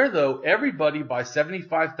from there, though, everybody by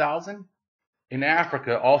 75,000 in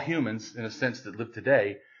Africa, all humans in a sense that live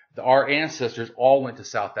today, our ancestors all went to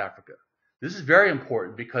South Africa. This is very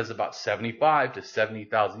important because about 75 to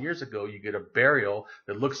 70,000 years ago, you get a burial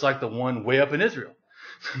that looks like the one way up in Israel.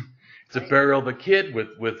 It's a burial of a kid with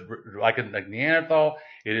like a Neanderthal.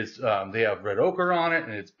 It is they have red ochre on it,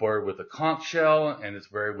 and it's buried with a conch shell, and it's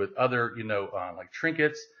buried with other like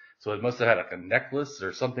trinkets. So it must have had like a necklace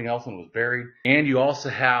or something else when it was buried. And you also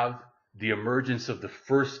have the emergence of the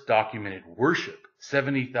first documented worship,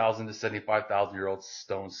 70,000 to 75,000 year old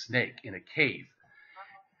stone snake in a cave.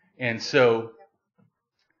 And so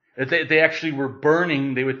they actually were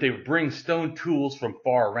burning. They would bring stone tools from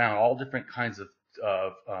far around, all different kinds of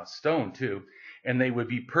stone too, and they would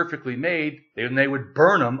be perfectly made. And they would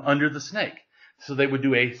burn them under the snake. So they would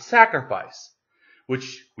do a sacrifice,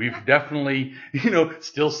 which we've definitely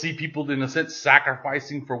still see people in a sense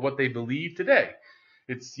sacrificing for what they believe today.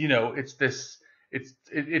 It's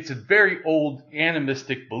it's a very old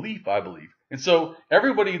animistic belief, I believe. And so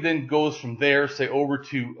everybody then goes from there, say, over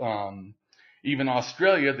to even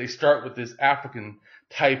Australia. They start with this African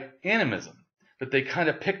type animism that they kind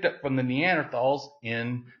of picked up from the Neanderthals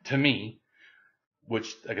to me,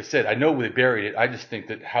 which, like I said, I know they buried it. I just think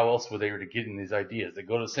that how else were they to get in these ideas? They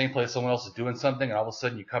go to the same place someone else is doing something, and all of a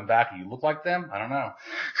sudden you come back and you look like them? I don't know.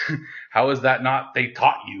 How is that not they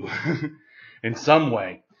taught you in some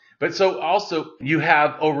way? But so also you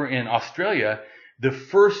have over in Australia, the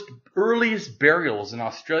earliest burials in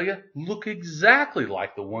Australia look exactly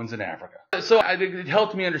like the ones in Africa. So it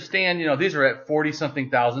helped me understand, these are at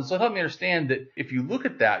 40-something thousand. So it helped me understand that if you look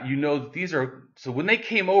at that, that these are, so when they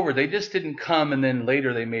came over, they just didn't come and then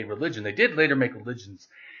later they made religion. They did later make religions,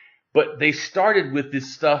 but they started with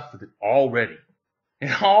this stuff already.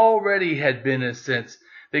 It already had been, in a sense,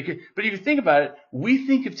 but if you think about it, we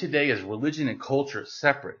think of today as religion and culture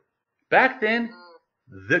separate. Back then,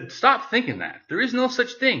 stop thinking that. There is no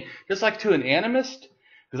such thing. Just like to an animist,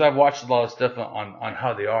 because I've watched a lot of stuff on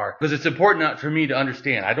how they are, because it's important for me to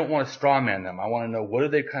understand. I don't want to straw man them. I want to know what do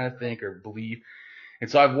they kind of think or believe.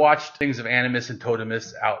 And so I've watched things of animists and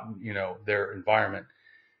totemists out in, their environment.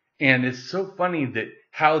 And it's so funny that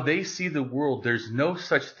how they see the world, there's no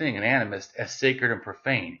such thing, an animist, as sacred and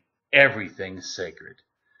profane. Everything's sacred.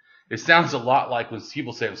 It sounds a lot like when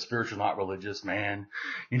people say I'm spiritual, not religious, man.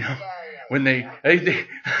 When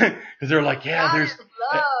because they're like, there's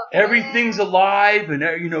love, everything's man. Alive, and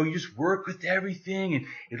you just work with everything, and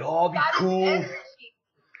it'll all be cool.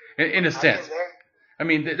 In a sense, I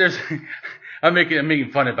mean, there's I'm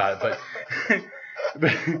making fun about it,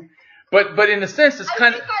 but in a sense, it's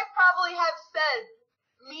kind of. I think I probably have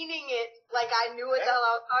said, meaning it like I knew what the hell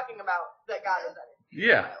I was talking about. That God has said it.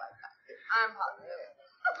 Yeah. I'm positive.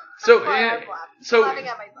 So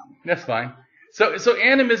that's fine. So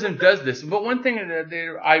animism does this. But one thing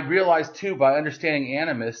that I realized too by understanding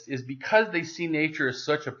animists is because they see nature as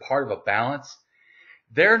such a part of a balance,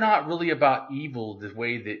 they're not really about evil the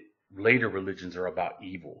way that later religions are about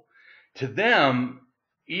evil. To them,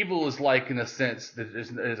 evil is like, in a sense, that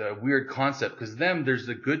is a weird concept, because to them, there's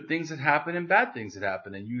the good things that happen and bad things that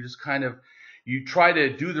happen, and you just kind of, you try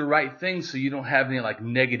to do the right thing so you don't have any like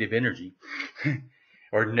negative energy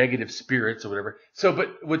or negative spirits or whatever. So,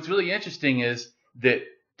 but what's really interesting is that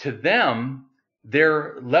to them,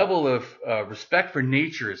 their level of respect for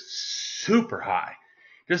nature is super high,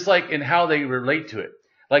 just like in how they relate to it.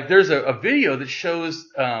 Like there's a video that shows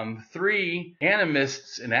 3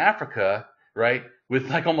 animists in Africa, right, with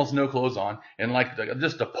like almost no clothes on and like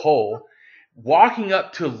just a pole, walking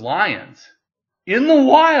up to lions in the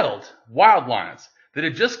wild lions that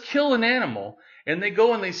had just killed an animal, and they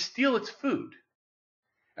go and they steal its food.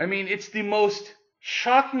 I mean, it's the most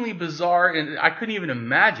shockingly bizarre, and I couldn't even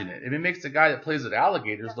imagine it. And it makes the guy that plays with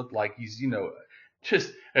alligators look like he's,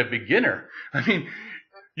 just a beginner. I mean,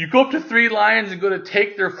 you go up to 3 lions and go to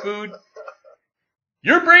take their food.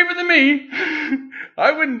 You're braver than me.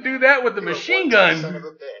 I wouldn't do that with a machine gun. Son of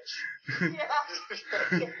a bitch. Yeah.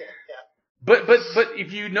 But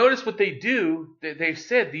if you notice what they do, they've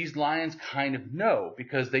said these lions kind of know,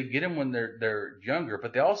 because they get them when they're younger.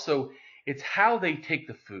 But they also, it's how they take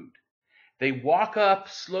the food. They walk up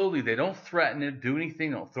slowly. They don't threaten it, do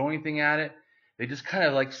anything, don't throw anything at it. They just kind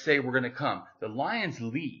of like say, we're going to come. The lions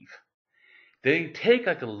leave. They take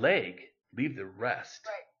like a leg, leave the rest.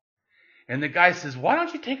 Right. And the guy says, why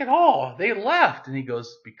don't you take it all? They left. And he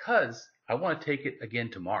goes, because I want to take it again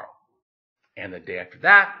tomorrow. And the day after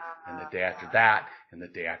that, and the day after that, and the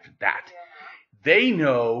day after that. They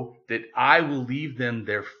know that I will leave them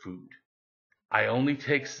their food. I only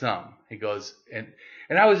take some. He goes, and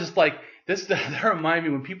I was just like, that reminds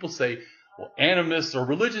me when people say, well, animists or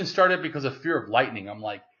religion started because of fear of lightning. I'm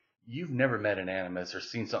like, you've never met an animist or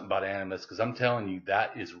seen something about animist, because I'm telling you,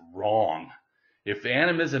 that is wrong. If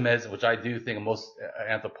animism is, which I do think most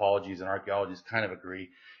anthropologies and archaeologies kind of agree,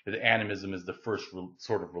 that animism is the first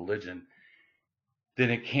sort of religion, then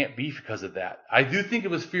it can't be because of that. I do think it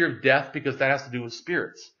was fear of death, because that has to do with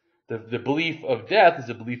spirits. The belief of death is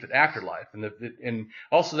a belief in afterlife. And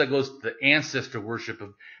also that goes to the ancestor worship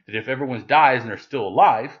of that if everyone dies and they're still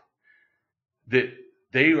alive, that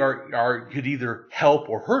they could either help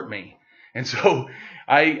or hurt me. And so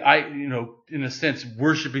I in a sense,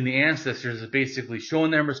 worshiping the ancestors is basically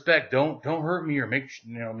showing them respect. Don't hurt me, or make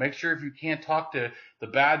sure if you can't talk to the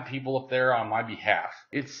bad people up there on my behalf.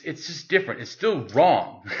 It's just different. It's still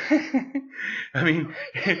wrong. I mean,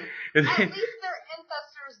 at least their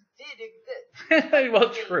ancestors did exist. Well,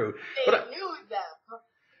 true. They knew them,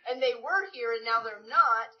 and they were here, and now they're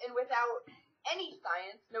not. And without any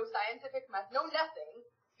science, no scientific method, no nothing,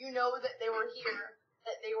 you know that they were here,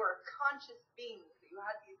 that they were conscious beings, that you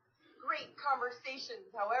had these great conversations,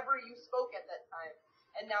 however you spoke at that time,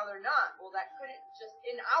 and now they're not. Well, that couldn't just,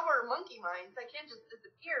 in our monkey minds, that can't just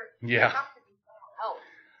disappear. Yeah. It has to be something else.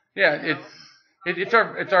 Yeah,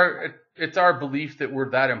 it's our belief that we're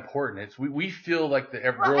that important. We feel like the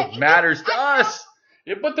world matters to us.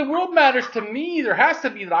 Yeah, but the world matters to me. There has to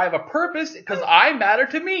be that I have a purpose, because I matter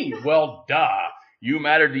to me. Well, duh. You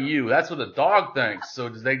matter to you. That's what a dog thinks. So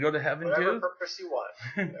does they go to heaven Whatever too? Purpose you want.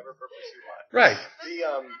 Whatever purpose you want. Right.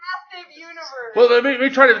 Massive universe. Well, let me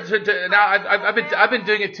try to now. I've been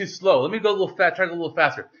doing it too slow. Let me go a little fast. Try to go a little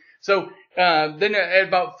faster. So then at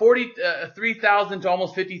about 43,000 to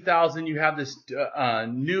almost 50,000, you have this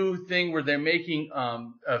new thing where they're making a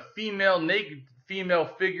naked female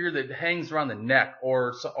figure that hangs around the neck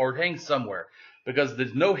or hangs somewhere, because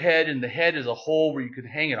there's no head, and the head is a hole where you could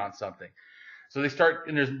hang it on something. So they start,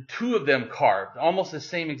 and there's 2 of them carved, almost the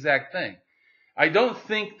same exact thing. I don't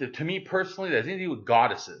think that, to me personally, that has anything to do with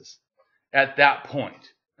goddesses at that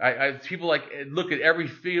point. People like look at every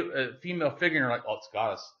female figure and are like, oh, it's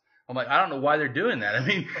goddess. I'm like, I don't know why they're doing that. I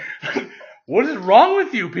mean, what is wrong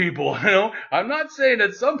with you people? I'm not saying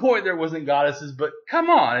at some point there wasn't goddesses, but come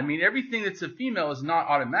on. I mean, everything that's a female is not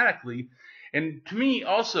automatically. And to me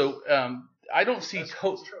also, I don't see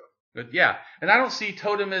and I don't see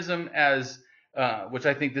totemism as which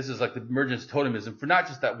I think this is like the emergence of totemism for not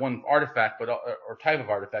just that one artifact, but or type of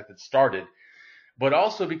artifact that started, but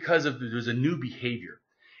also because there's a new behavior.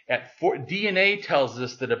 DNA tells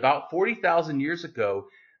us that about 40,000 years ago,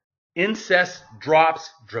 incest drops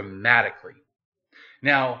dramatically.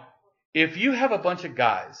 Now, if you have a bunch of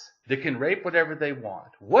guys that can rape whatever they want,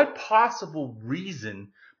 what possible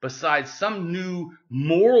reason besides some new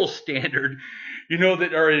moral standard,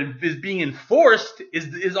 that is being enforced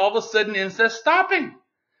is all of a sudden incest stopping?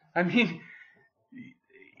 I mean,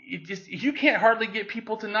 you can't hardly get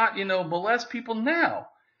people to not, molest people now.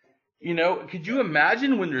 You know, could you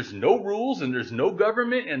imagine when there's no rules and there's no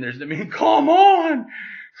government and there's, I mean, come on.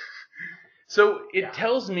 So it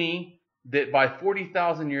tells me that by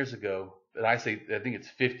 40,000 years ago, that I think it's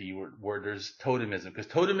 50, where there's totemism, because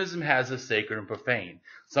totemism has a sacred and profane,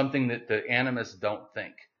 something that the animists don't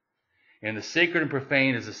think. And the sacred and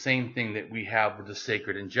profane is the same thing that we have with the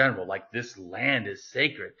sacred in general, like this land is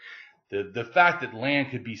sacred. The fact that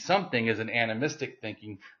land could be something is an animistic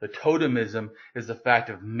thinking. The totemism is the fact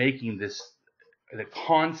of making the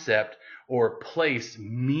concept or place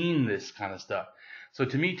mean this kind of stuff. So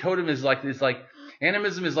to me, totem is like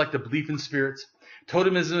animism is like the belief in spirits.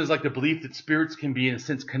 Totemism is like the belief that spirits can be in a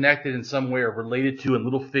sense connected in some way or related to in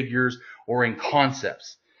little figures or in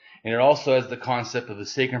concepts. And it also has the concept of the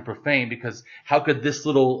sacred and profane, because how could this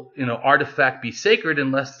little, artifact be sacred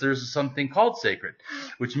unless there's something called sacred,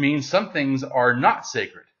 which means some things are not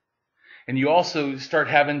sacred. And you also start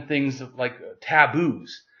having things like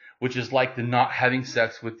taboos, which is like the not having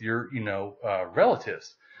sex with your,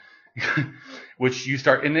 relatives, which you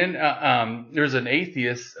start. And then there's an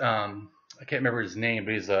atheist, I can't remember his name,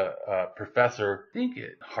 but he's a professor, I think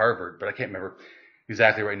at Harvard, but I can't remember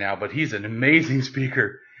exactly right now. But he's an amazing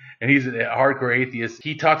speaker. And he's a hardcore atheist.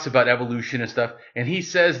 He talks about evolution and stuff. And he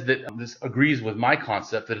says that this agrees with my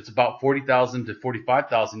concept that it's about 40,000 to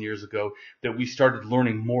 45,000 years ago that we started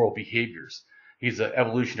learning moral behaviors. He's an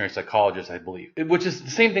evolutionary psychologist, I believe, which is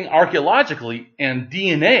the same thing archaeologically. And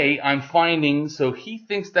DNA, I'm finding, so he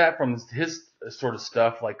thinks that from his sort of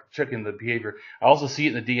stuff, like checking the behavior. I also see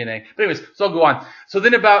it in the DNA. But anyways, so I'll go on. So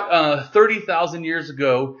then about 30,000 years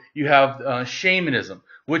ago, you have shamanism,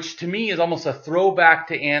 which to me is almost a throwback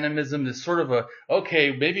to animism. This sort of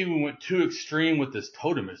okay, maybe we went too extreme with this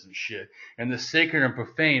totemism shit and the sacred and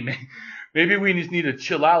profane. Maybe we just need to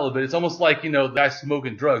chill out a little bit. It's almost like, guys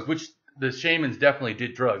smoking drugs, which the shamans definitely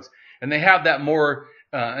did drugs. And they have that more,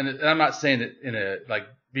 and I'm not saying it in a, like,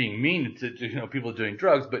 being mean to people doing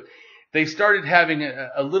drugs, but they started having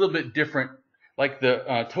a little bit different, like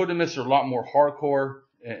the totemists are a lot more hardcore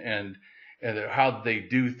and how they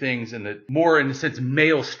do things, and the more, in a sense,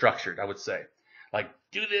 male structured, I would say. Like,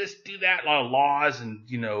 do this, do that, a lot of laws and,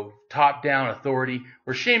 top-down authority.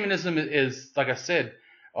 Where shamanism is, like I said,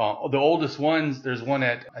 the oldest ones, there's one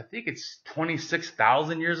at, I think it's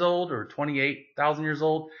 26,000 years old or 28,000 years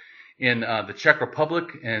old in the Czech Republic.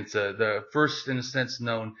 And it's the first, in a sense,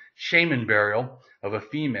 known shaman burial of a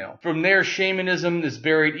female. From there, shamanism is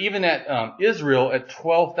buried even at Israel at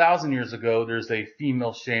 12,000 years ago. There's a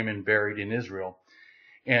female shaman buried in Israel.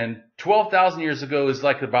 And 12,000 years ago is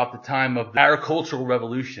like about the time of the agricultural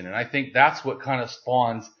revolution. And I think that's what kind of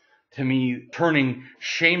spawns, to me, turning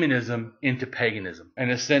shamanism into paganism.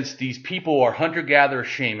 In a sense, these people are hunter-gatherer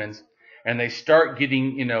shamans, and they start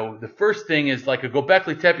getting, the first thing is like a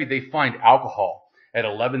Göbekli Tepe, they find alcohol at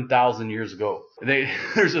 11,000 years ago.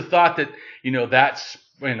 There's a thought that, that's,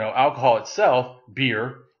 alcohol itself,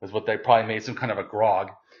 beer, is what they probably made, some kind of a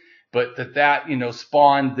grog. But that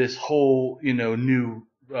spawned this whole, new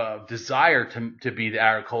desire to be the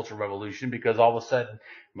agricultural revolution, because all of a sudden,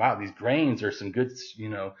 wow, these grains are some good,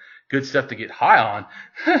 good stuff to get high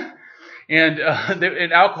on.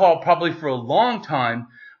 And alcohol probably for a long time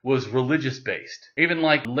was religious based. Even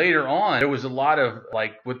like later on, there was a lot of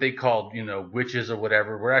like what they called, witches or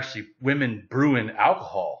whatever, were actually women brewing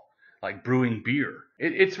alcohol, like brewing beer.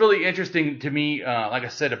 It's really interesting to me, like I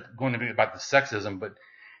said, going to be about the sexism, but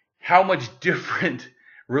how much different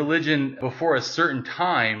religion before a certain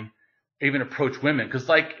time even approach women. Because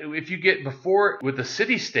like if you get before with the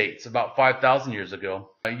city-states about 5,000 years ago,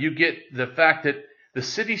 you get the fact that the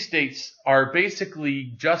city-states are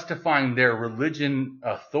basically justifying their religion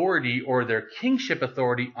authority or their kingship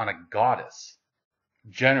authority on a goddess.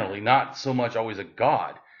 Generally, not so much always a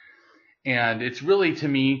god. And it's really, to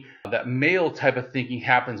me, that male type of thinking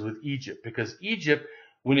happens with Egypt. Because Egypt,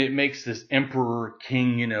 when it makes this emperor,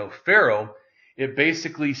 king, pharaoh, it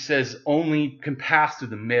basically says only can pass through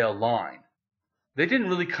the male line. They didn't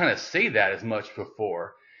really kind of say that as much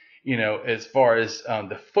before. As far as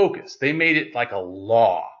the focus. They made it like a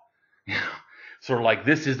law. Sort of like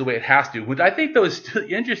this is the way it has to. What I think though is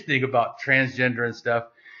interesting about transgender and stuff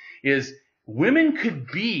is women could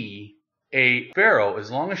be a pharaoh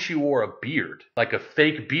as long as she wore a beard, like a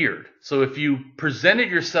fake beard. So if you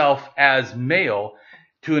presented yourself as male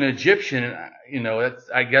to an Egyptian,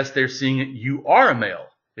 I guess they're seeing it, you are a male.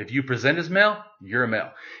 If you present as male, you're a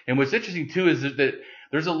male. And what's interesting too is that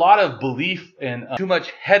there's a lot of belief in too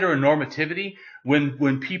much heteronormativity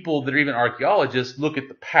when people that are even archaeologists look at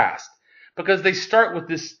the past. Because they start with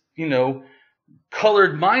this,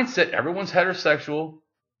 colored mindset. Everyone's heterosexual.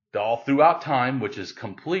 all throughout time, which is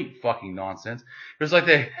complete fucking nonsense. There's like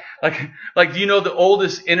do you know the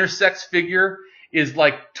oldest intersex figure is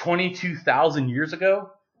like 22,000 years ago?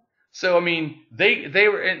 So I mean, they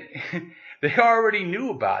were they already knew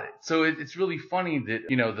about it. So it's really funny that,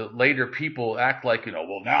 the later people act like,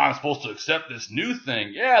 well, now I'm supposed to accept this new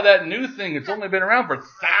thing. Yeah, that new thing, it's only been around for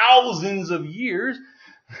thousands of years.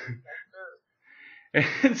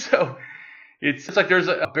 And so it's like there's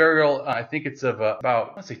a burial, I think it's of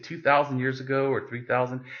about, let's say 2,000 years ago or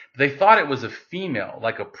 3,000. They thought it was a female,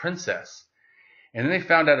 like a princess. And then they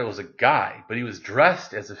found out it was a guy, but he was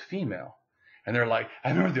dressed as a female. And they're like, I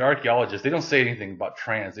remember the archaeologists, they don't say anything about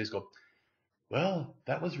trans. They just go, well,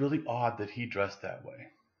 that was really odd that he dressed that way.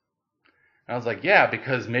 And I was like, yeah,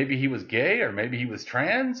 because maybe he was gay, or maybe he was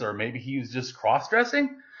trans, or maybe he was just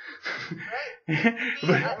cross-dressing. Right. A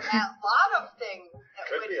lot of things that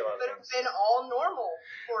could have been all normal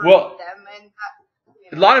for them.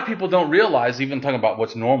 And a lot of people don't realize, even talking about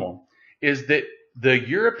what's normal, is that the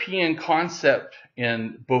European concept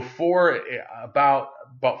before about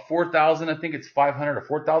 4,000, I think it's 500 or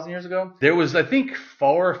 4,000 years ago, there was, I think,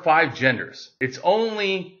 4 or 5 genders. It's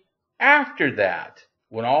only after that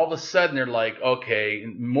when all of a sudden they're like, okay,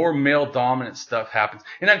 more male dominant stuff happens.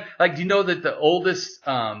 And do you know that the oldest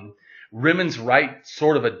women's right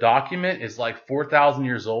sort of a document is like 4,000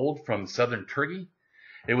 years old from southern Turkey?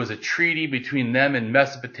 It was a treaty between them and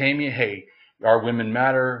Mesopotamia. Hey, our women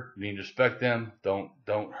matter. You need to respect them. Don't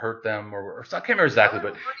hurt them. Or I can't remember exactly,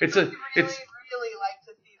 but it's really like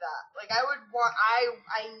to see that. Like I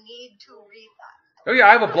need to read that. Oh yeah,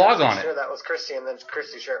 I have a blog on it. Share that with Christy, and then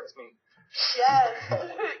Christy share it with me. Yes.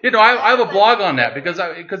 I have a blog on that because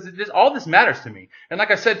all this matters to me. And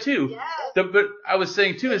like I said too, but I was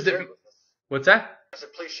saying too is that what's that? So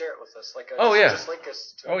please share it with us. Just link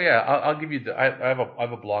us to it. I'll give you I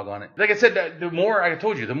have a blog on it. Like I said, the more I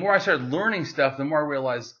started learning stuff, the more I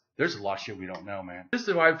realized there's a lot of shit we don't know, man. This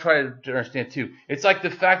is what I've tried to understand too. It's like the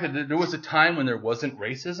fact that there was a time when there wasn't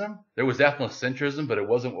racism. There was ethnocentrism, but it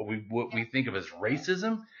wasn't what we think of as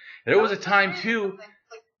racism. There was a time too. Like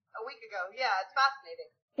a week ago. Yeah, it's fascinating.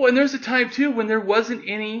 Well, and there's a time too when there wasn't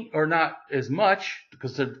any, or not as much,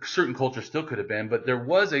 because certain cultures still could have been, but there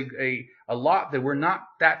was a lot that were not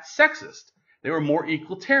that sexist. They were more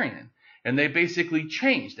egalitarian, and they basically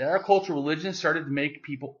changed. Agricultural religion started to make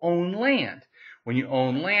people own land. When you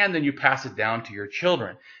own land, then you pass it down to your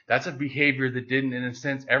children. That's a behavior that didn't, in a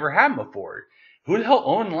sense, ever happen before. Who the hell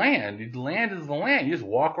owned land? The land is the land. You just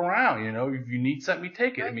walk around. If you need something, you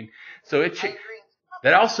take it. I mean, so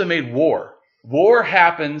that also made war. War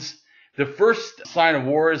happens. The first sign of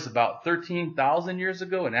war is about 13,000 years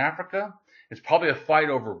ago in Africa. It's probably a fight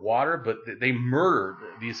over water, but they murdered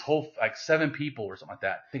these whole, 7 people or something like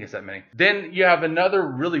that. I think it's that many. Then you have another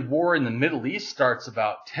really war in the Middle East starts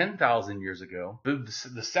about 10,000 years ago.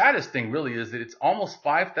 The saddest thing really is that it's almost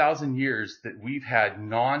 5,000 years that we've had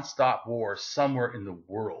nonstop war somewhere in the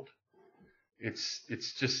world. It's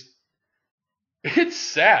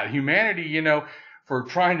sad. Humanity, for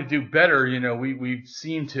trying to do better, we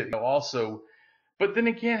seem to also, but then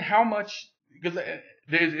again, how much, because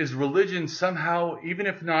is religion somehow, even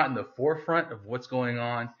if not in the forefront of what's going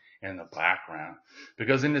on, in the background?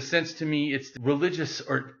 Because in a sense, to me, it's the religious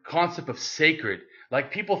or concept of sacred.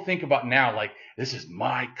 Like people think about now, like this is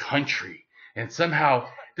my country, and somehow,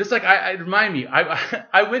 just like remind me,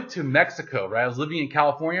 I went to Mexico, right? I was living in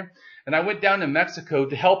California, and I went down to Mexico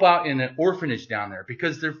to help out in an orphanage down there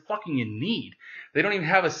because they're fucking in need. They don't even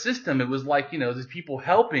have a system. It was like, there's people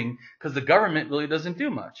helping because the government really doesn't do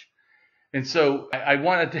much. And so I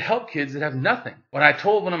wanted to help kids that have nothing. When I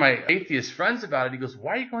told one of my atheist friends about it, he goes,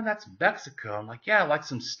 why are you going to Mexico? I'm like, yeah, like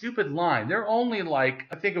some stupid line. They're only I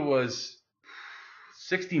think it was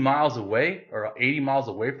 60 miles away or 80 miles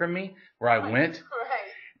away from me where I went. Right.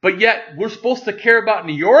 But yet we're supposed to care about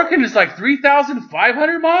New York, and it's like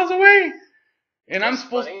 3,500 miles away. And I'm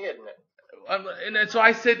supposed to. And so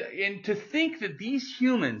I said, and to think that these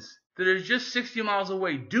humans that are just 60 miles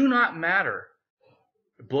away do not matter,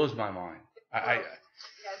 it blows my mind.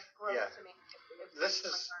 It's gross to me. This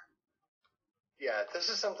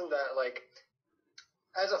is something that,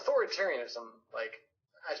 as authoritarianism,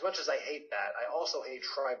 as much as I hate that, I also hate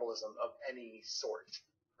tribalism of any sort,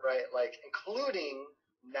 right? Including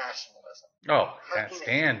nationalism. Oh, can't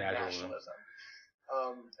stand nationalism.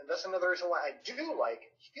 And that's another reason why I do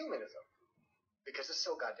like humanism, because it's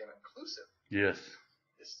so goddamn inclusive. Yes.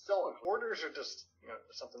 It's so, borders are just,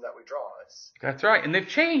 something that we draw. That's right. And they've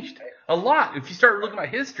changed a lot. If you start looking at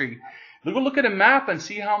history, look at a map and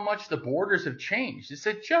see how much the borders have changed. It's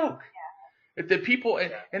a joke. The people,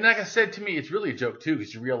 and like I said, to me, it's really a joke too,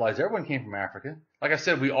 because you realize everyone came from Africa. Like I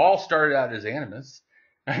said, we all started out as animists.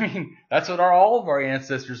 I mean, that's what all of our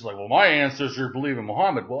ancestors were like. Well, my ancestors believe in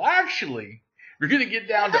Muhammad. Well, actually, we're going to get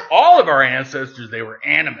down to all of our ancestors. They were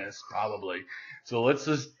animists, probably. So let's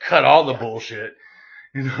just cut all the bullshit,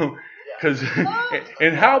 you know. Because,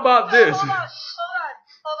 and how about this? Hold on.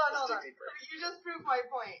 You just proved my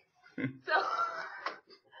point. So,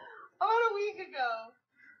 about a week ago,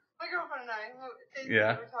 my girlfriend and I,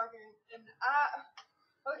 were talking, and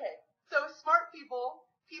okay, so smart people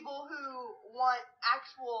who want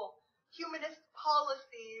actual humanist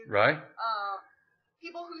policies, right?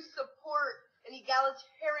 People who support an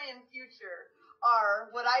egalitarian future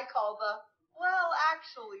are what I call the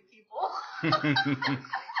actually people. And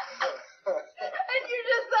you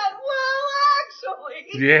just said, actually.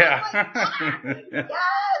 Yeah.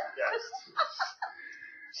 Yes.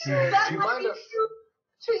 So, that might be true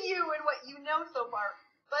to you and what you know so far,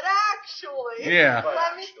 but actually,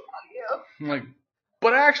 let me tell you. I'm like,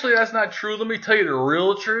 but actually, that's not true. Let me tell you the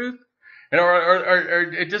real truth. And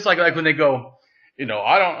or just like when they go, you know,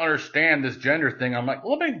 I don't understand this gender thing. I'm like,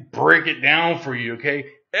 let me break it down for you, okay?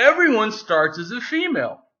 Everyone starts as a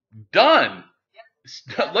female. Done.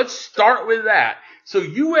 Let's start with that. So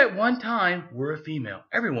you at one time were a female.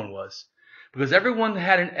 Everyone was. Because everyone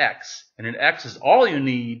had an X. And an X is all you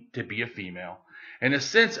need to be a female. In a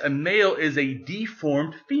sense, a male is a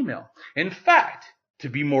deformed female. In fact, to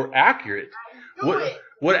be more accurate,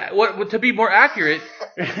 to be more accurate,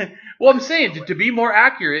 well, I'm saying to be more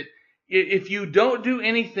accurate, if you don't do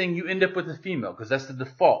anything, you end up with a female, because that's the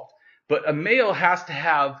default. But a male has to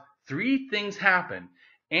have 3 things happen.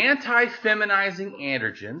 Anti-feminizing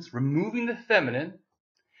androgens, removing the feminine,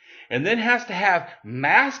 and then has to have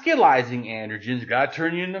masculizing androgens, you got to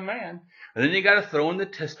turn you into a man, and then you got to throw in the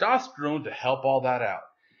testosterone to help all that out.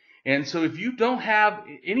 And so if you don't have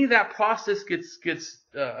any of that process gets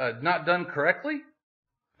not done correctly,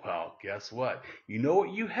 well, guess what? You know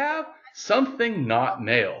what you have? Something not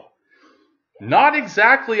male. Not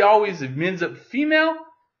exactly always ends up female,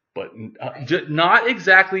 but not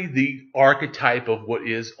exactly the archetype of what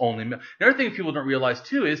is only male. Another thing people don't realize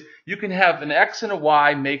too is you can have an X and a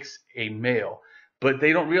Y makes a male, but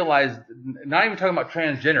they don't realize, not even talking about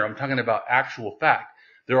transgender, I'm talking about actual fact.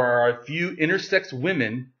 There are a few intersex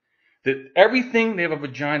women that everything, they have a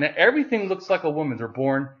vagina, everything looks like a woman. They're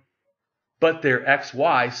born, but they're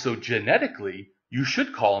XY, so genetically, you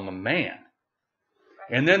should call them a man.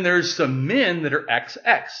 And then there's some men that are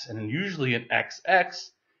XX, and usually an XX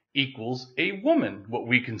equals a woman, what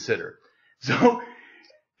we consider. So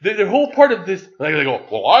the whole part of this, like they go,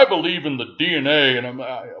 well, I believe in the DNA and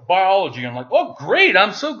biology. I'm like, oh, great,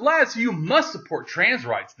 I'm so glad. So you must support trans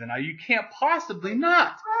rights then. You can't possibly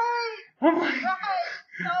not. Right. I'm like,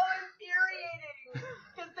 So infuriating.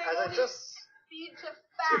 Because they only feed to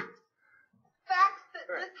facts. Facts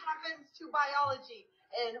that this happens to biology.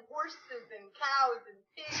 And horses and cows and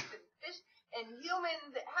pigs and fish and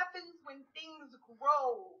humans. It happens when things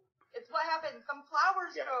grow. It's what happens. Some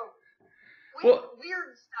flowers grow.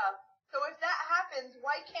 Weird stuff. So if that happens,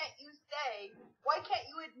 why can't you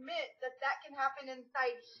admit that can happen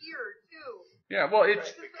inside here too? Yeah, well,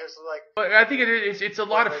 it's because but I think it's a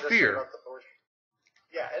lot of fear.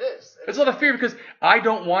 Yeah, it is. It's a lot of fear because I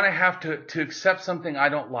don't want to have to accept something I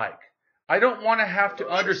don't like. I don't want to have to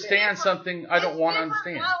understand something I don't want to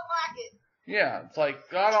understand. I don't like it. Yeah, it's like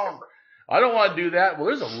I don't want to do that. Well,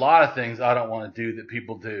 there's a lot of things I don't want to do that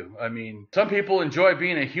people do. I mean, some people enjoy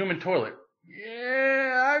being a human toilet.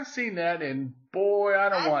 Yeah, I've seen that, and boy, I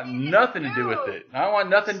don't want nothing to do with it. I don't want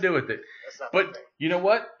nothing to do with it. But you know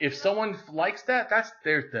what? If someone likes that, that's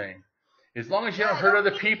their thing. As long as you don't hurt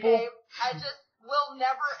other people. I just will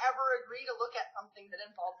never ever agree to look at something that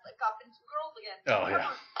involves like up into girls again. Oh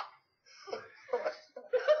yeah.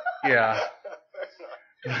 Yeah.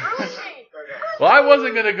 Well, I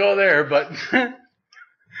wasn't going to go there, but... I mean,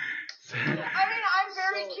 I'm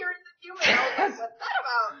very curious as human. I was like, what's that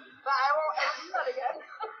about? But I won't ever do that again.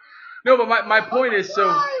 No, but my point is so...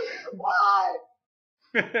 Why?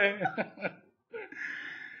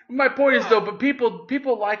 My point is, though, but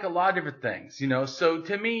people like a lot of different things, you know. So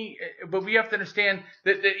to me, but we have to understand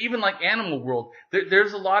that even like animal world,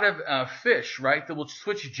 there's a lot of fish, right, that will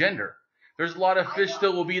switch gender. There's a lot of fish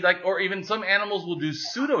that will be like, or even some animals will do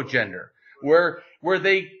pseudo-gender, where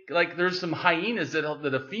they, like, there's some hyenas that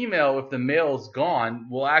a female, if the male is gone,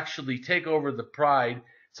 will actually take over the pride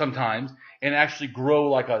sometimes and actually grow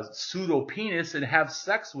like a pseudo-penis and have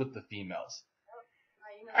sex with the females.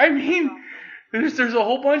 I mean, there's a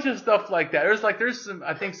whole bunch of stuff like that. There's some,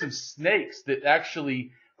 I think, some snakes that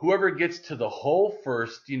actually whoever gets to the whole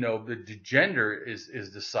first, the gender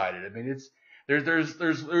is decided. I mean,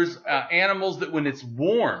 there's animals that when it's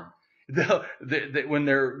warm, that when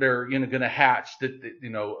they're going to hatch,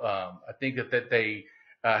 I think that they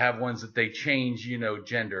have ones that they change,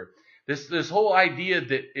 gender. This whole idea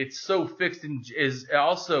that it's so fixed is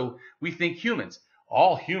also, we think humans.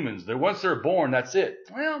 All humans, once they're born, that's it.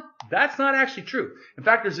 Well, that's not actually true. In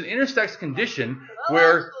fact, there's an intersex condition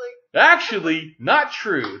where actually not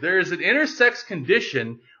true. There is an intersex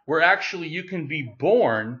condition where actually you can be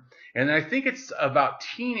born, and I think it's about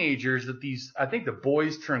teenagers that I think the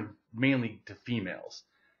boys turn mainly to females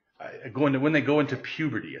when they go into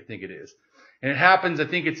puberty. I think it is, and it happens. I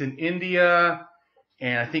think it's in India,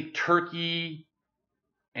 and I think Turkey.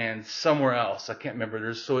 And somewhere else, I can't remember.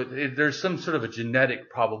 There's some sort of a genetic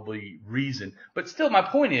probably reason, but still, my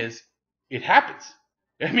point is, it happens.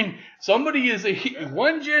 I mean, somebody is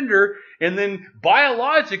one gender and then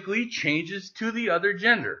biologically changes to the other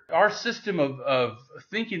gender. Our system of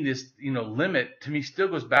thinking this, limit to me still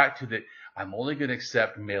goes back to that. I'm only going to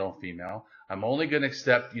accept male and female. I'm only going to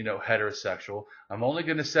accept, heterosexual. I'm only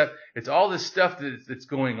going to accept. It's all this stuff that's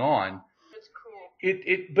going on.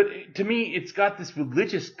 But to me, it's got this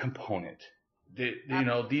religious component. That,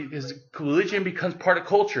 religion becomes part of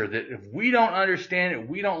culture. That if we don't understand it,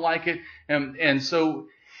 we don't like it, and so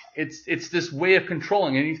it's this way of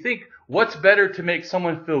controlling. And you think, what's better to make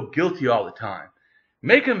someone feel guilty all the time?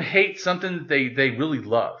 Make them hate something that they really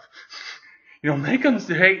love. Make them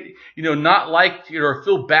hate, not like or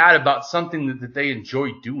feel bad about something that they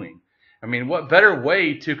enjoy doing. I mean, what better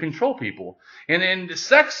way to control people? And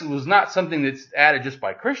sex was not something that's added just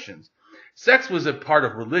by Christians. Sex was a part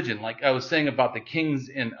of religion. Like I was saying about the kings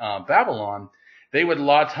in Babylon, they would a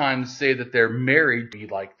lot of times say that they're married to be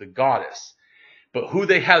like the goddess. But who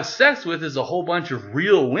they have sex with is a whole bunch of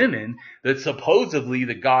real women that supposedly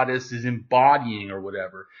the goddess is embodying or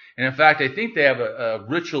whatever. And in fact, I think they have a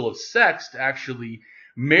ritual of sex to actually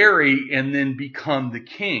marry and then become the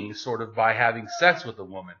king, sort of by having sex with a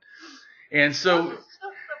woman. And so, it's just a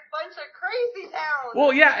bunch of crazy towns.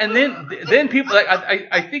 Well, yeah, and then people like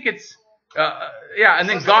I think it's and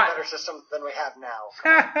then God. God. Like a better system than we have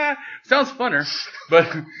now. Sounds funner, but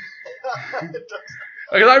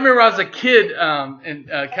because I remember I was a kid in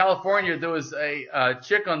California, there was a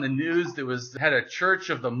chick on the news that had a Church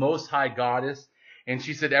of the Most High Goddess, and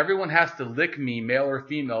she said everyone has to lick me, male or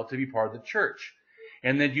female, to be part of the church,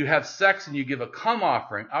 and then you have sex and you give a cum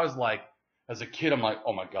offering. I was like. As a kid, I'm like,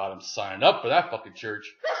 oh my God, I'm signing up for that fucking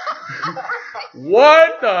church.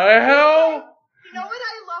 What the hell? You know what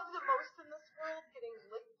I love the most in this world? Getting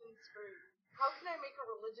licked and screwed. How can I make a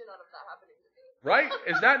religion out of that happening to me? Right?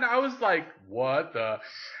 Is that? I was like, what the?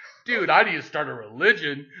 Dude, I need to start a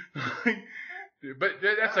religion. But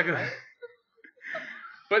that's like a.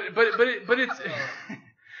 But it's.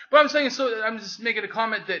 But I'm saying, so I'm just making a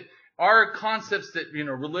comment that. Our concepts that,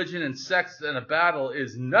 religion and sex and a battle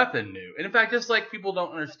is nothing new. And in fact, just like people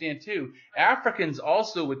don't understand too, Africans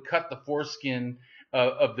also would cut the foreskin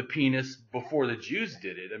of the penis before the Jews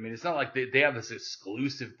did it. I mean, it's not like they have this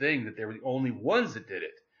exclusive thing that they were the only ones that did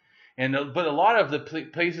it. And but a lot of the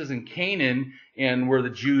places in Canaan and where the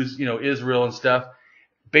Jews, Israel and stuff,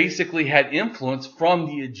 basically had influence from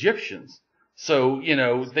the Egyptians. So,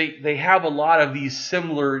 they have a lot of these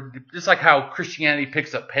similar, just like how Christianity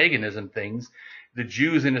picks up paganism things, the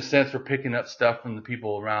Jews, in a sense, were picking up stuff from the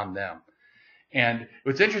people around them. And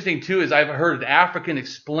what's interesting, too, is I've heard an African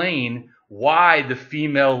explain why the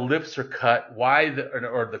female lips are cut,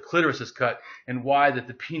 or the clitoris is cut, and why that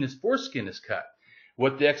the penis foreskin is cut.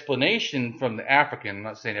 What the explanation from the African, I'm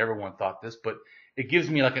not saying everyone thought this, but it gives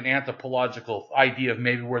me like an anthropological idea of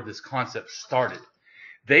maybe where this concept started.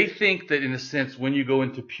 They think that, in a sense, when you go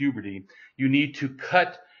into puberty, you need to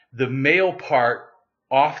cut the male part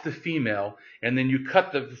off the female, and then you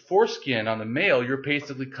cut the foreskin on the male, you're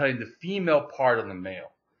basically cutting the female part on the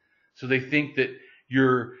male. So they think that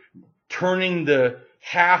you're turning the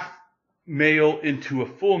half male into a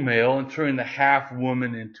full male and turning the half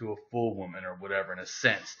woman into a full woman or whatever, in a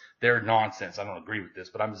sense. They're nonsense. I don't agree with this,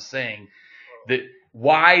 but I'm just saying that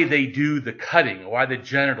why they do the cutting, why the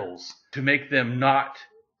genitals, to make them not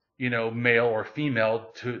male or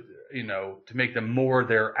female, to make them more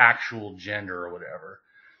their actual gender or whatever.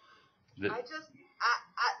 Not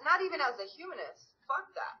even as a humanist, fuck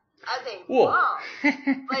that. As a mom,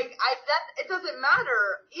 it doesn't matter.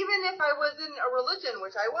 Even if I was in a religion,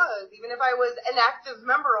 which I was, even if I was an active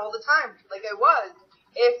member all the time, like I was,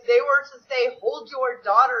 if they were to say, hold your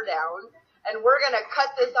daughter down, and we're gonna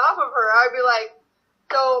cut this off of her, I'd be like,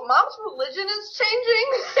 so mom's religion is changing,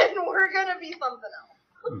 and we're gonna be something else.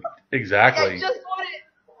 Exactly. Like, I just want it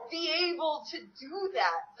able to do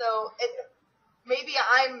that. So maybe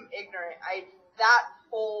I'm ignorant. That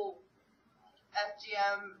whole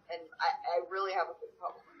FGM, and I really have a big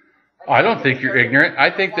problem. I don't think you're ignorant. I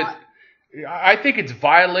think it's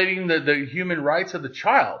violating the human rights of the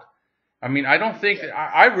child. I mean, I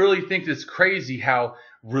really think it's crazy how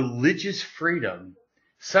religious freedom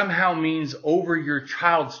somehow means over your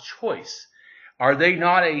child's choice. Are they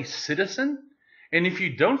not a citizen? And if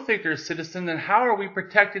you don't think they're a citizen, then how are we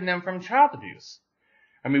protecting them from child abuse?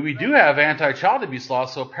 I mean, we do have anti-child abuse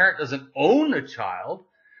laws, so a parent doesn't own a child.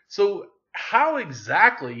 So how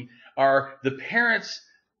exactly are the parents,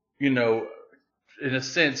 in a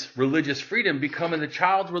sense, religious freedom becoming the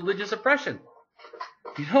child's religious oppression?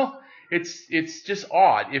 It's just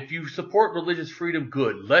odd. If you support religious freedom,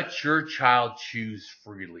 good. Let your child choose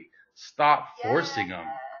freely. Stop forcing them.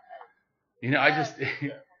 I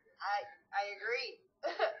agree.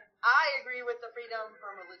 I agree with the Freedom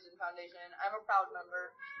from Religion Foundation. I'm a proud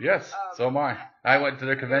member. Yes, so am I. I went to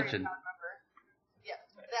their convention. Yes.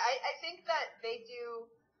 I think that they do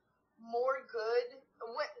more good.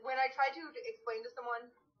 When I try to explain to someone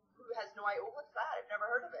who has no idea, what's that? I've never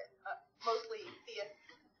heard of it. Mostly theists.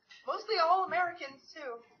 Mostly all Americans,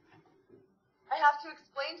 too. I have to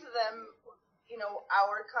explain to them,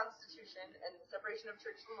 our Constitution and the separation of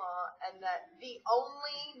church and law, and that the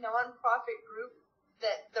only nonprofit group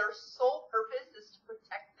that their sole purpose is to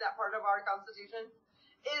protect that part of our Constitution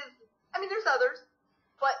is, there's others,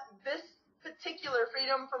 but this particular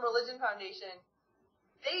Freedom from Religion Foundation,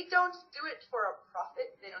 they don't do it for a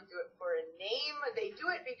profit. They don't do it for a name. They do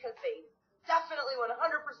it because they definitely 100%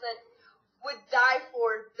 would die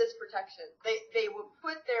for this protection. They would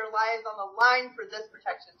put their lives on the line for this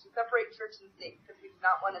protection, to separate church and state, because we do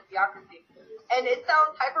not want a theocracy. And it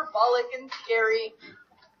sounds hyperbolic and scary,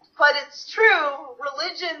 but it's true.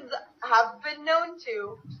 Religions have been known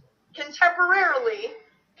to contemporarily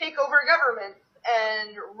take over governments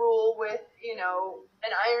and rule with,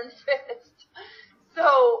 an iron fist.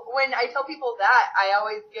 So when I tell people that, I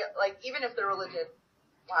always get, even if they're religious,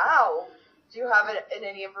 wow, do you have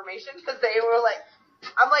any information? Because they were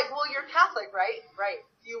I'm like, well, you're Catholic, right? Right.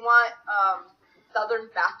 Do you want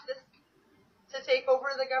Southern Baptists to take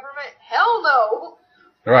over the government? Hell no.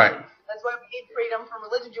 Right. That's why we need freedom from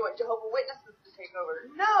religion. Do you want Jehovah's Witnesses to take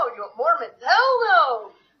over? No. Do you want Mormons? Hell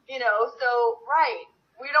no. So, right.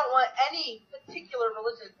 We don't want any particular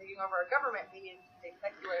religion taking over our government. We need to stay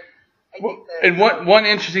secular. And one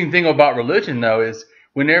interesting thing about religion, though, is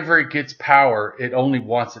whenever it gets power, it only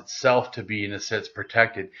wants itself to be, in a sense,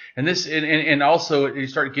 protected. And this, and also, you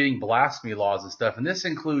start getting blasphemy laws and stuff. And this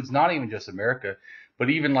includes not even just America, but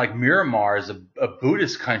even Myanmar is a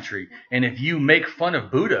Buddhist country. And if you make fun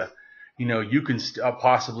of Buddha, you can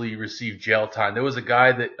possibly receive jail time. There was a guy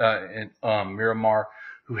in Myanmar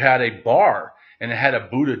who had a bar and it had a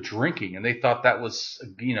Buddha drinking, and they thought that was,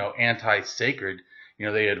 anti-sacred.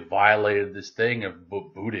 They had violated this thing of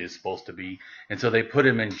what Buddha is supposed to be, and so they put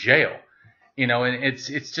him in jail. And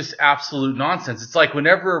it's just absolute nonsense. It's like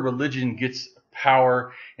whenever a religion gets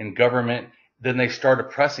power in government, then they start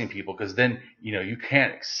oppressing people, because then, you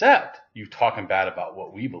can't accept you talking bad about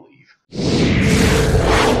what we believe.